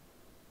big one.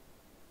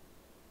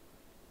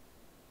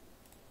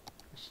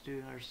 Let's do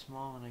another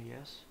small one, I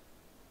guess.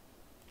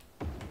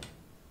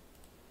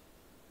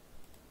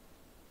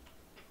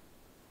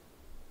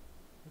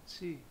 Let's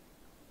see.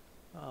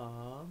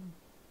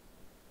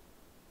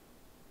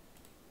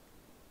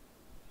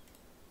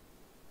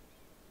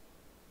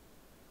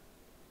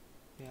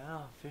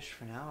 Yeah, fish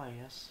for now, I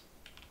guess.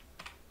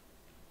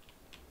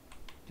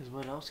 Because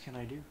what else can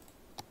I do?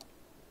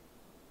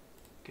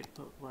 Could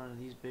put one of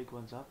these big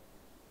ones up.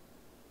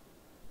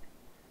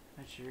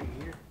 Actually, right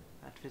here.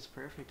 That fits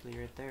perfectly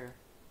right there.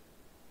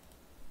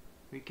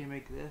 We can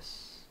make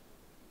this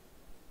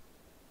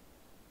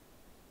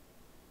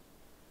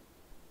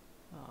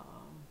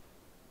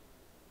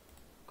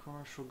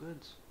commercial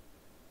goods.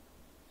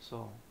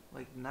 So,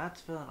 like,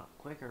 that's filling up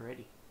quick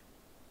already.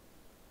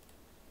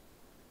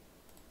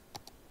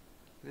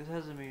 This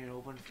hasn't been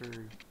open for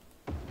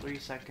 3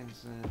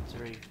 seconds and it's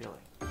already filling.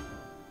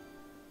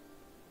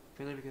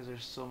 Filling because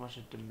there's so much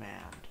of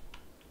demand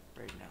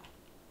right now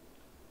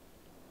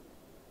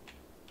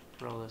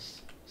for all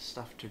this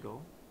stuff to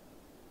go.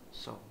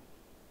 So,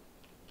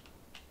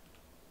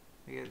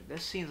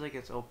 this seems like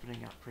it's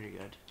opening up pretty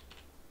good.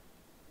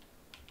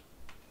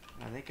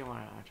 I think I want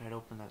to try to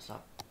open this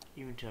up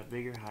even to a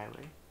bigger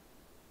highway.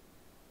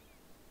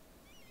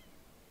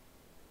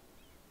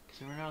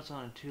 Because right now it's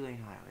on a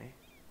 2-lane highway.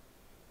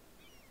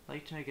 I'd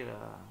like to make it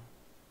a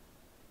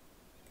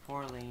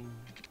 4-lane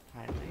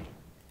highway.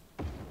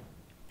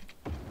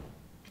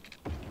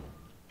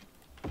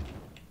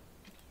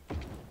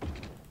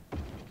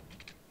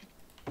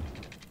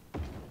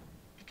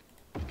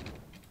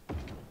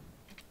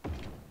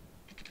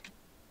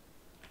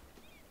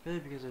 Really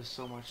because there's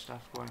so much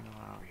stuff going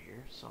on over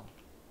here, so.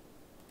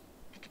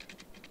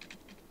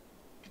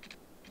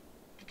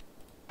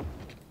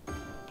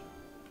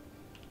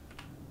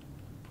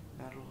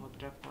 That'll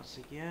hooked up once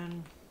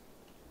again.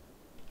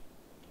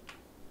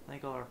 I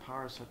think all our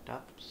power's hooked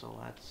up, so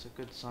that's a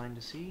good sign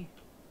to see.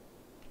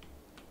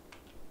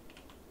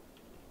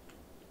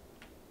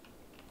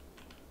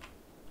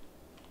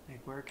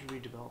 Like, where can we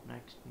develop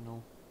next? You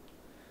know,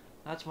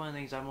 that's one of the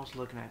things I'm most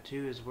looking at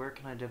too, is where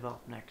can I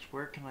develop next?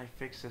 Where can I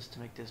fix this to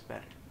make this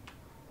better?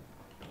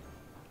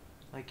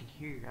 Like in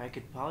here, I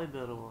could probably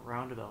build a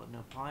roundabout and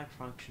it'll probably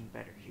function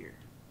better here.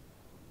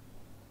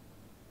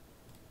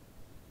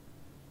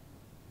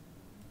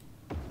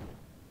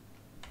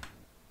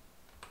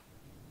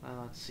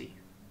 Let's see.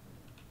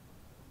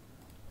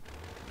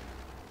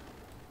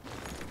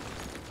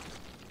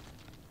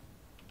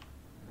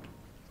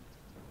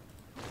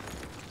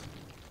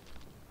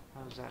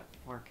 How's that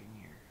working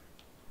here?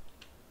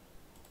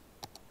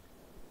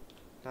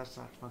 That's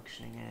not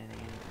functioning anything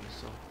anyway,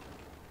 so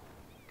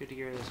good to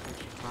get rid of this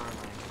functioning power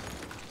line.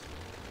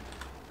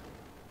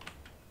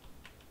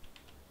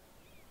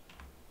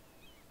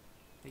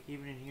 Like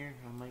even in here,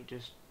 I might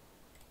just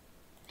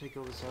take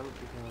all this out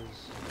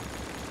because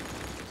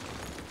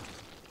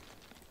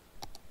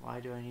why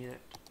do I need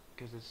it?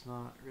 Because it's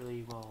not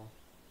really well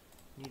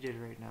needed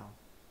right now.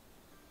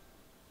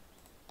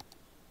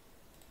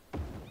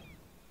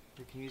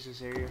 We can use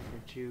this area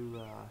for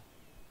two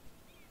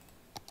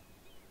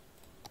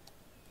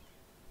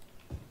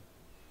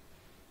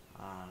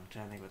I'm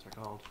trying to think what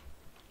they're called.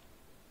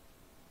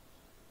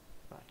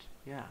 But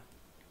yeah.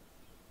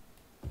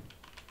 A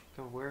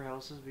couple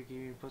warehouses, we can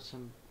even put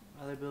some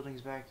other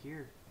buildings back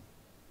here.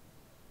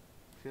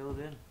 Fill it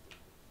in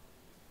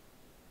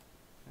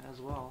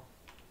as well.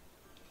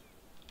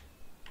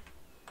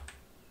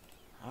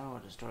 I don't know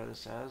what to store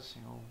this as,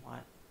 you know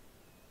what?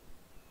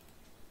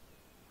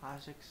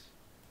 Plastics?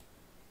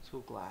 Let's go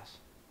glass.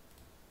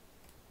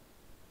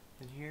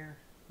 In here,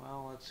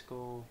 well, let's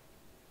go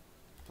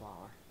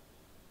flour.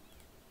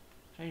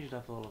 Change it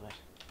up a little bit.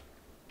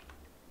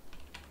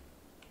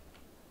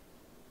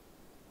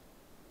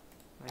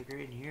 Like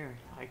right in here,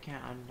 I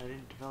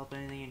didn't develop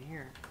anything in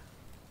here.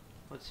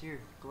 What's here?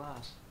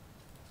 Glass.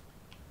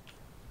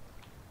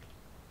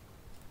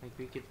 Like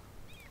we could,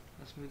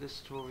 let's move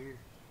this to over here.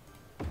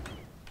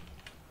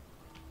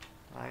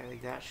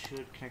 Like that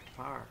should connect to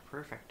power.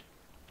 Perfect.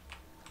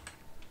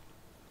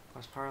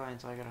 Plus power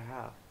lines I gotta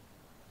have.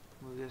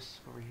 Move this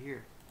over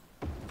here.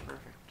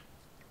 Perfect.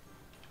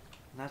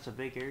 And that's a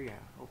big area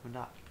opened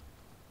up.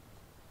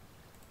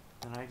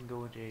 Then I can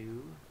go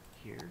into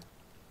here.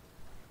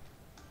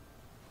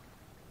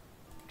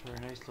 To our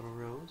nice little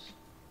rows.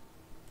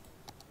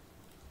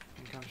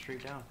 And come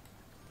straight down.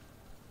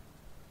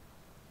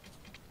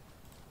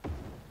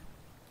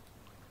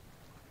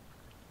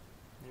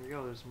 There we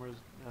go, there's more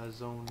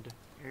zoned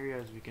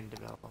areas we can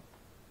develop.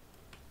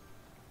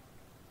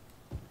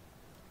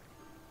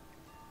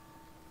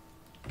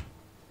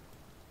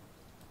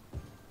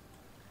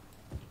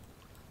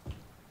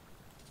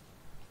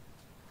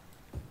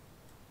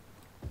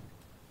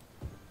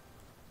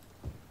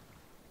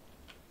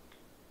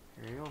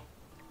 There we go,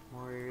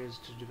 more areas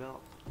to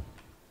develop.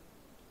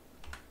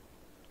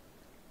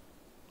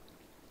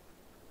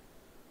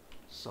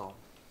 So,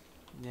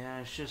 yeah,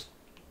 it's just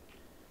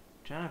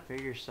trying to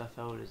figure stuff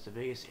out is the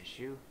biggest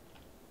issue.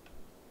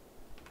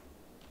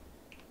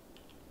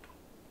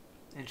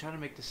 And trying to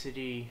make the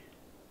city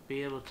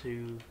be able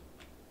to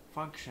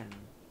function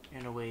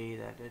in a way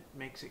that it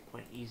makes it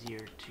quite easier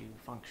to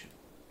function.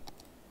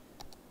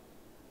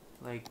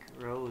 Like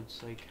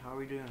roads, like how are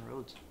we doing on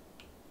roads?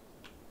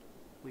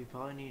 We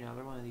probably need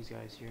another one of these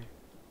guys here.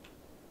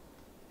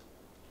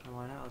 And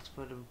why not? Let's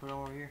put them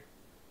over here.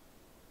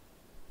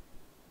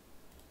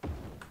 A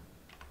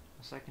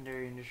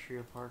secondary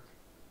industrial park.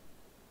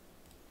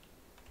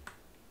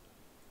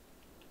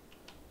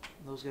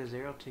 Those guys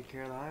there will take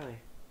care of the highway.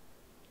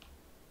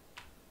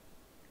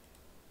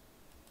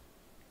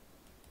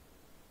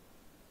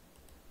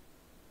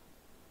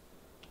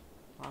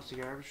 Lots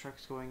of garbage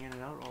trucks going in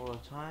and out all the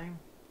time.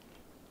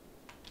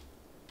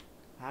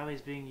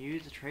 Highways being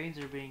used, the trains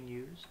are being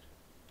used.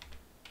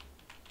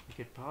 We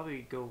could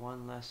probably go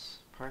one less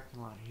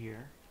parking lot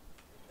here.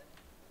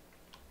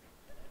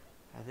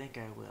 I think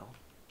I will.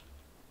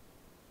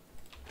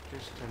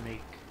 Just to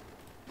make...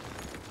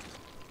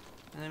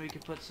 And then we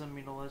could put some,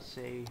 you know, let's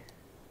say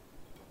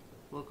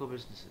local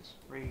businesses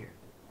right here.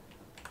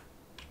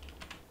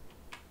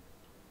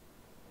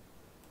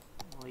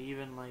 Well,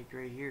 even like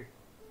right here.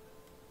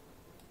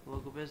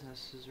 Local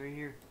business is right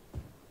here.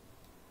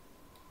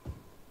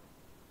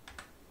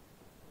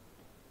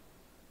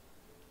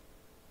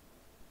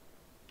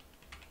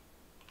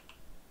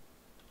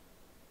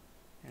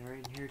 And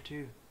right in here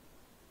too.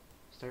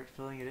 Start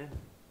filling it in.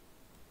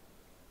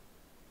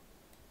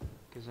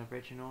 Because I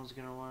bet you no one's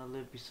gonna want to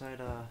live beside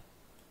a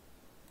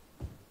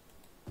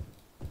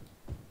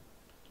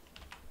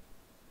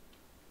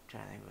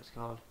trying to think what it's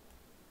called.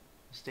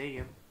 A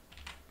stadium.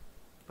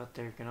 But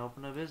they're gonna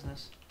open a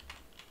business.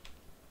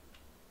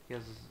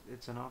 Because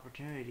it's an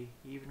opportunity.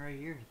 Even right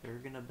here, they're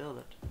gonna build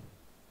it.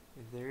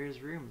 If there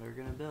is room, they're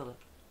gonna build it.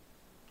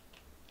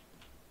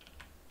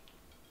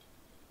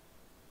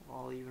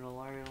 Well, even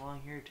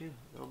along here too,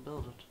 they'll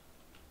build it.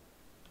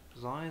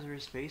 As long as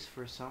there's space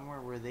for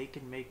somewhere where they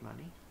can make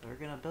money, they're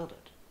gonna build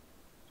it.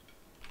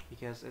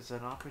 Because it's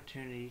an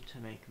opportunity to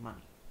make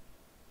money.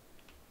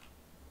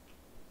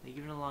 Like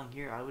even along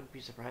here, I would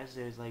be surprised if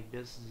there's like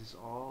businesses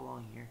all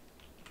along here.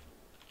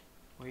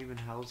 Or even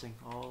housing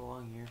all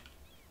along here.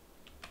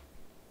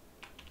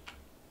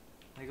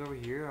 Like over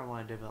here, I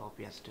want to develop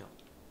yet still.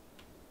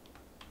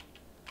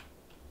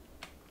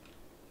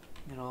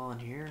 And all in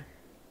here.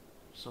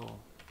 So,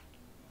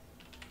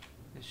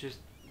 it's just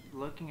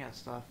looking at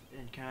stuff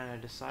and kind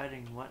of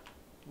deciding what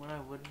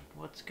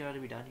what's got to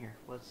be done here?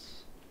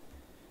 What's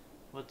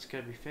got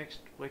to be fixed?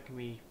 What can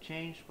be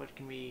changed? What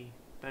can be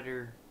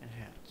better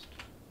enhanced?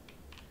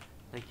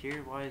 Like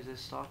here, why is this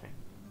stopping?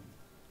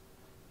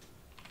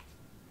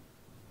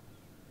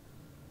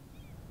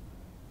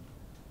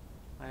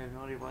 I have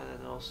no idea why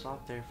that all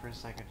stopped there for a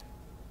second.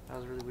 That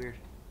was really weird.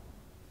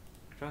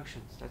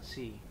 Junctions, let's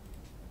see.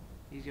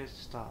 These guys can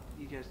stop.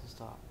 These guys can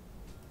stop.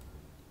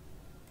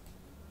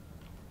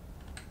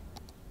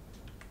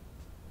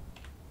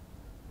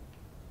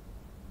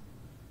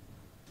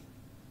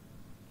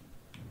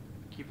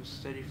 Keep a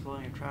steady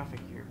flowing of traffic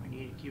here. We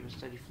need to keep a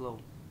steady flow.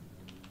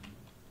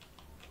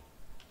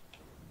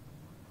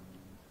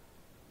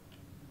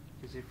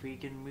 Because if we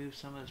can move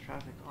some of this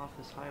traffic off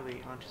this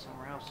highway onto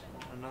somewhere else,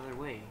 another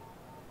way,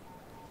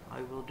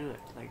 I will do it.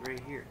 Like right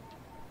here.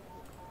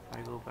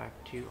 I go back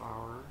to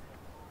our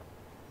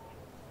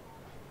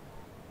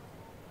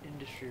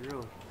industry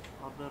road.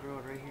 I'll build a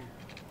road right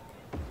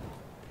here.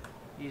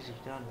 Easy,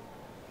 done.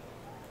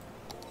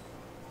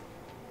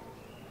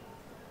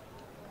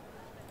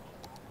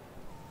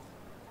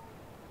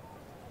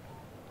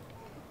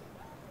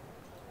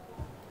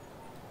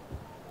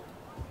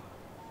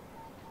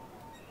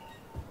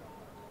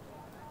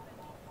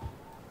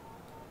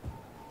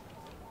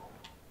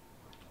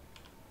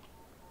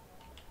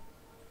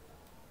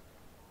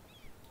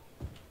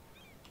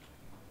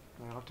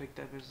 I'll take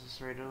that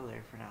business right over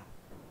there for now.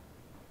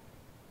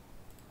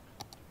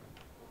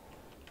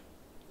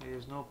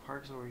 There's no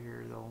parks over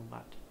here though,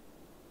 but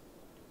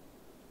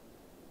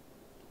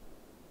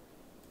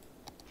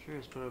sure,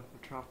 let's put a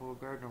tropical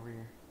garden over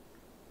here.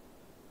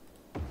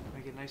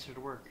 Make it nicer to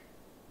work.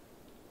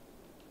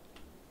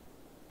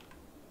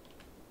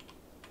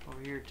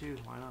 Over here too,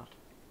 why not?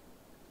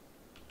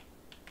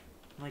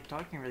 I'm like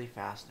talking really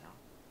fast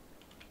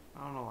now.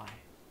 I don't know why.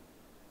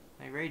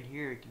 Like right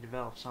here, you can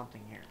develop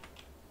something here.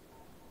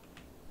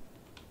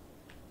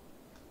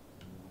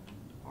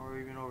 Or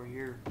even over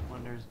here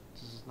when there's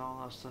not a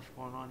lot of stuff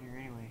going on here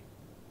anyway.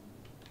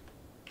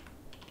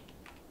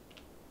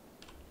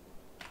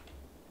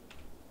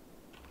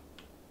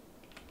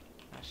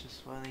 That's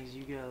just one of the things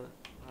you gotta.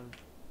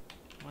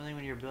 One thing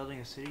when you're building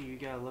a city, you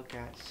gotta look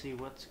at, see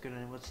what's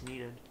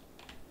needed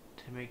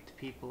to make the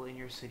people in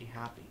your city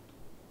happy.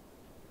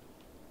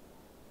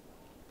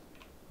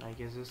 Like,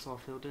 is this all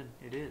filled in?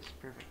 It is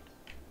perfect.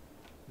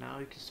 Now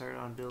we can start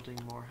on building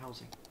more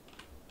housing.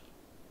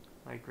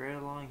 Like right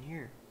along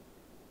here.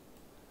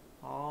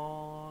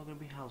 All gonna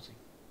be housing.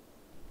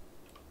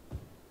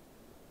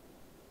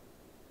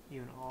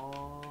 Even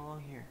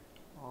all here.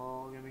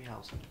 All gonna be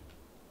housing.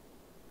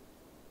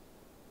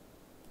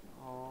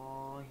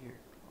 All here.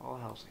 All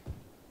housing.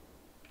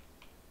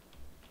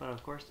 But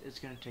of course it's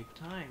gonna take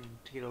time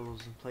to get all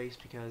those in place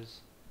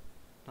because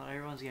not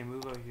everyone's gonna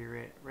move out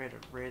here right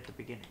at the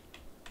beginning.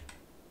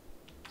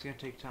 It's gonna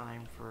take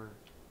time for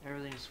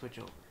everything to switch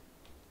over.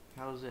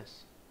 How's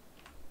this?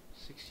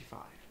 65,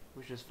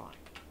 which is fine.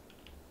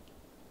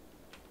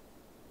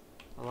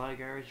 A lot of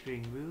garbage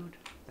being moved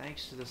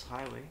thanks to this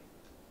highway.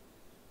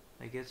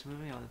 Like it's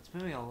moving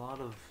a lot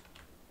of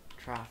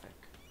traffic.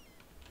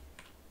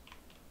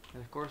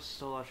 And of course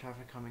still a lot of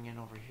traffic coming in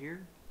over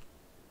here.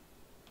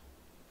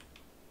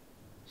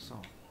 So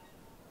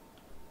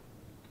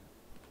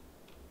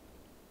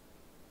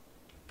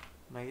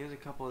like there's a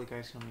couple of the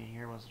guys coming in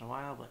here once in a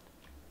while, but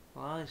a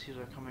lot of these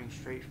people are coming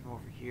straight from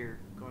over here,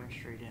 going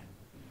straight in.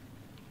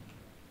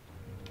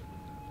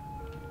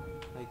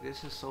 Like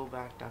this is so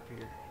backed up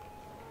here.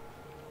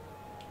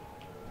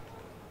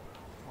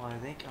 Well, I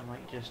think I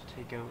might just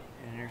take out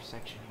an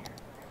intersection here.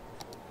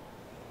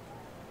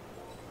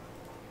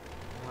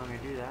 How I'm going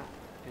to do that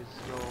is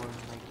go in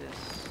like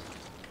this.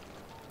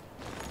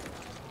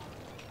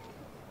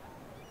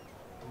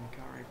 And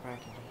come right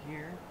back into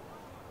here.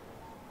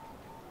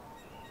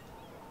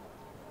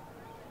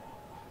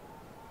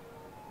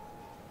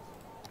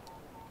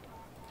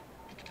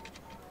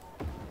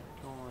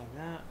 Going like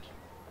that.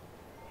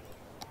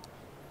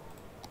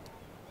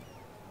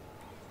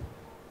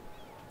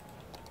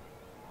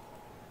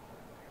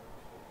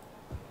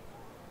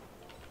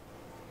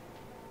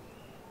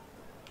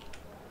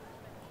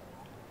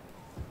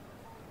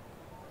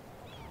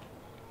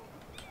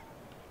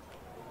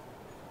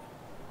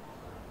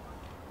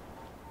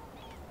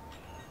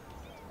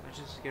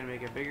 Just gonna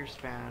make a bigger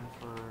span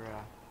for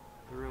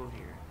the road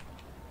here.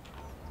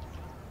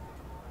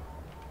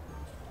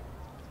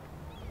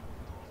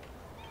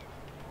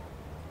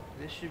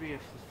 This should be a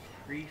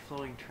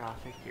free-flowing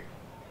traffic here.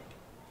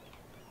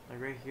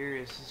 Like right here,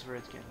 this is where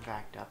it's getting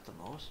backed up the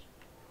most.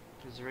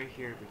 Is right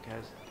here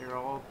because they're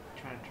all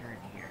trying to turn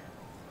here.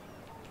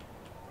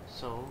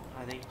 So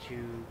I think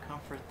to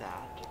comfort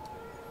that,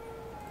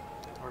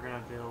 we're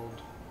gonna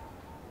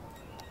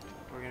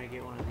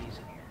get one of these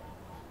in here.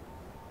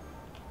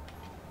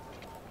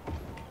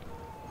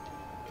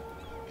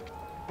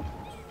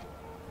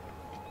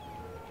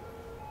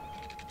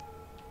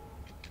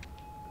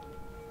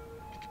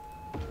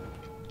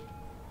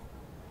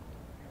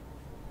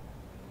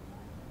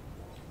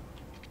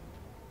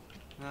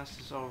 And that's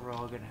just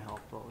overall going to help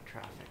load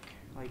traffic.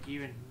 Like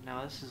even,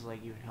 now this is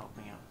like even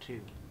helping out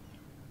too.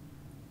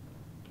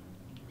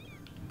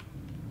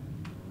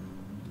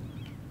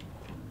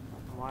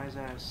 Why is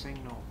that a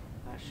signal?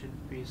 That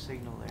shouldn't be a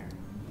signal there.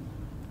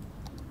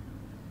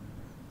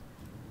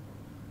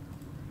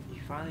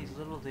 You find these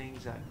little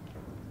things that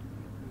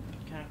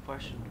you kind of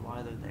question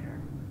why they're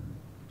there.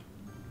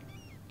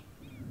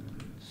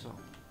 So,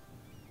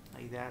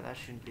 like that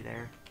shouldn't be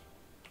there.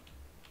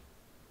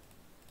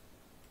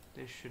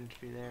 This shouldn't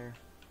be there.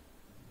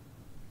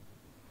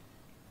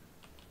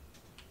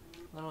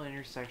 Little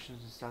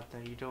intersections and stuff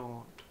that you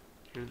don't,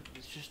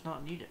 it's just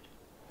not needed.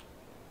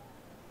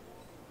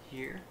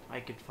 Here, I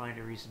could find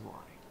a reason why.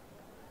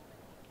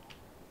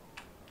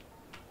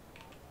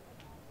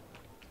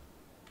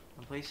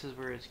 In places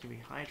where it's going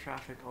to be high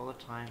traffic all the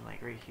time,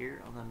 like right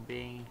here on the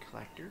main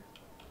collector,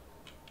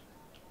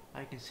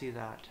 I can see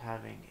that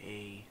having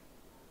a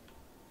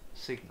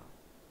signal.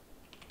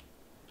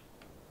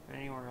 But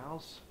anywhere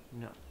else?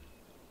 No.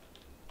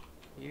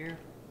 Here?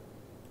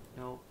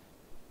 Nope.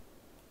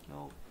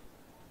 Nope.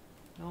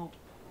 Nope.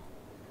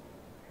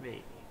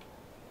 Maybe.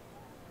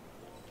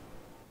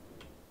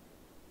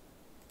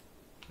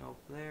 Nope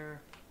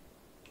there.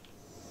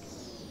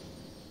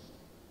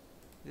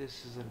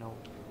 This is a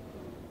nope.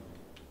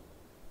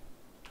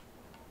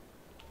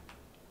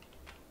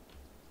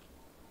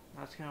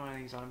 That's kind of one of the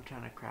things I'm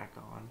trying to crack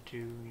on to,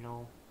 you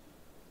know.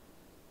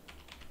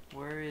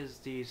 Where is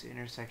these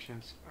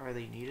intersections? Are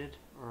they needed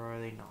or are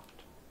they not?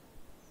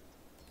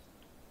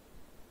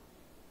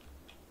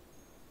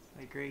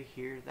 Like right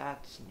here,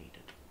 that's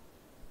needed.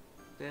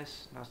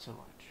 This, not so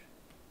much.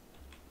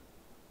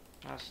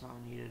 That's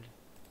not needed.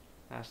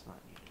 That's not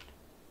needed.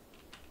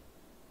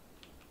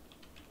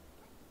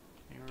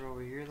 Anywhere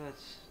over here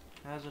that's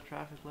has a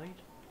traffic light?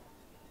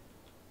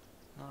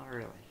 Not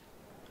really.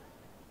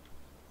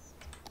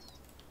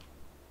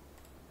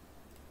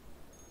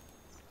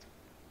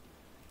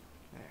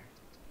 There.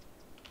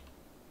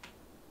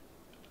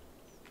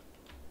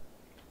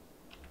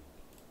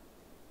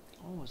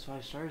 Oh, it's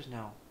 5 stars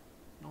now.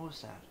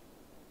 Notice that.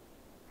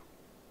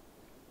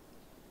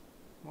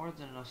 More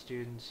than enough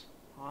students.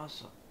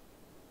 Awesome.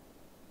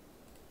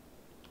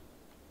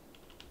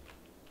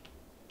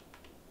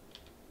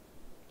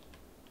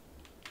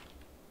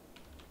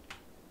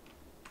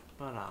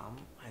 But I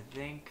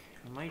think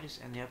I might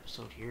just end the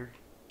episode here.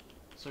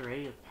 It's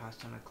already past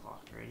 10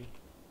 o'clock already.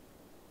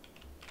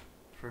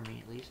 For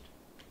me at least.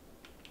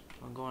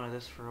 I'm going to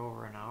this for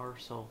over an hour,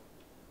 so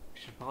I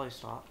should probably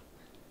stop.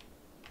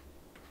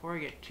 Before I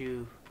get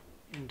too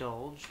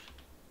indulged.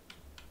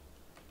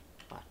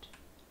 But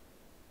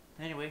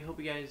anyway, hope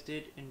you guys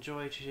did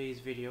enjoy today's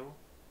video.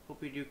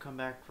 Hope you do come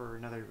back for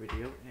another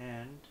video,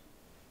 and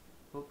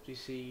hope to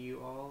see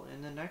you all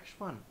in the next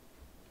one.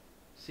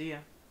 See ya.